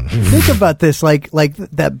not. I don't know. Think about this, like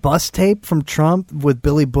that bus tape from Trump with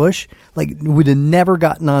Billy Bush, would have never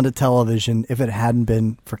gotten onto television if it hadn't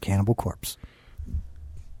been for Cannibal Corpse.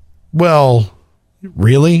 Well,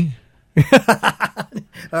 really? All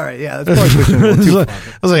right, yeah, that's probably pushing it too far.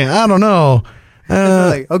 I was like, I don't know.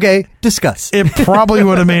 Okay, discuss. It probably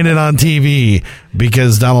would have made it on TV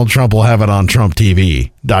because Donald Trump will have it on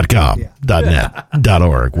TrumpTV.com, .net,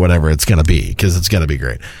 .org, whatever it's going to be, because it's going to be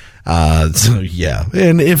great. So yeah,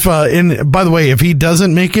 and if by the way, if he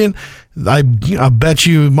doesn't make it, I bet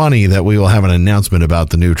you money that we will have an announcement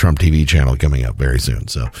about the new Trump TV channel coming up very soon.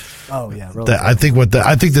 So, really I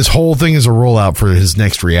think this whole thing is a rollout for his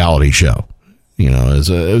next reality show. As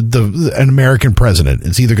an American president.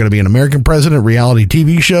 It's either going to be an American president reality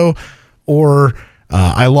TV show, or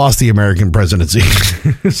I lost the American presidency.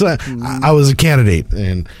 So I was a candidate,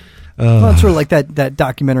 and it's sort of like that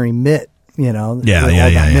documentary Mitt. Mitt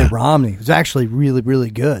Romney. It was actually really, really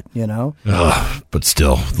good, but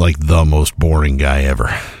still, like the most boring guy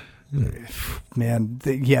ever. Man,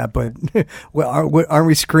 but aren't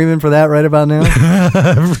we screaming for that right about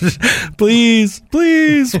now? Please,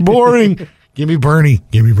 boring. Give me Bernie.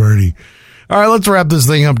 All right, let's wrap this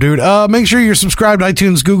thing up, dude. Make sure you're subscribed to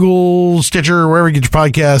iTunes, Google, Stitcher, wherever you get your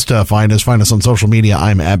podcast. Find us on social media.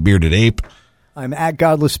 I'm at Bearded Ape. I'm at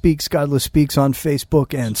Godless Speaks on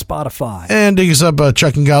Facebook and Spotify. And dig us up,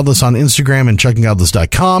 Chuck and Godless on Instagram and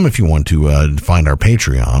chuckandgodless.com. If you want to find our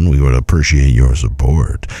Patreon, we would appreciate your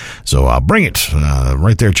support. So bring it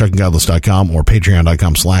right there, chuckandgodless.com or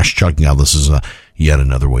patreon.com/chuckandgodless is yet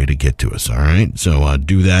another way to get to us. All right. So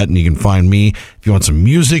do that, and you can find me if you want some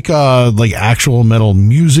music, like actual metal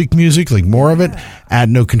music, like more of it, at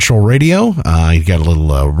No Control Radio. You got a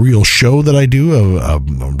little real show that I do, a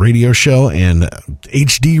radio show and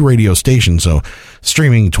HD radio station. So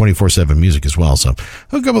streaming 24/7 music as well. So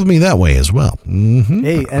hook up with me that way as well. Mm-hmm.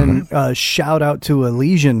 Hey, and shout out to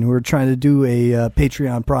Elysian, who are trying to do a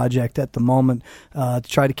Patreon project at the moment to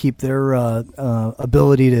try to keep their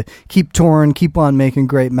ability to keep touring, keep on making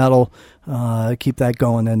great metal, keep that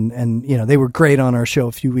going. And you know, they were great on our show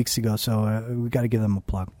a few weeks ago, so we got to give them a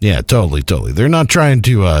plug. Yeah, totally. They're not trying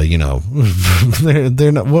to,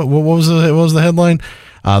 they're not. What was the headline?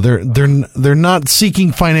 They're not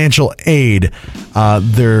seeking financial aid.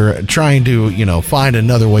 They're trying to, find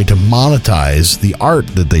another way to monetize the art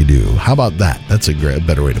that they do. How about that? That's a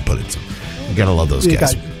better way to put it. So you gotta love those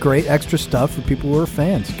guys. Got great extra stuff for people who are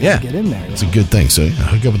fans. Get in there. It's a good thing. So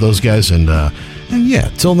hook up with those guys, and yeah,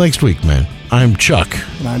 till next week, man. I'm Chuck,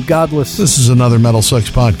 and I'm Godless. This is another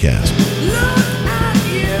MetalSucks podcast.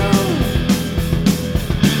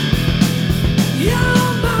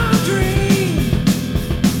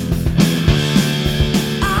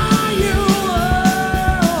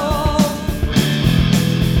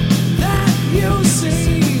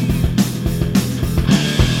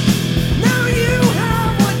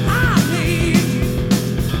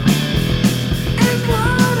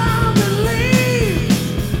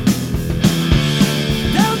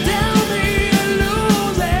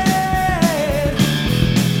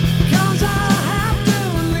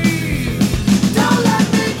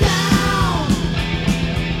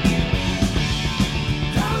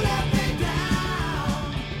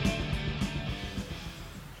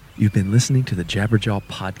 You've been listening to the Jabberjaw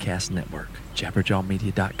Podcast Network,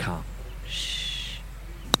 jabberjawmedia.com.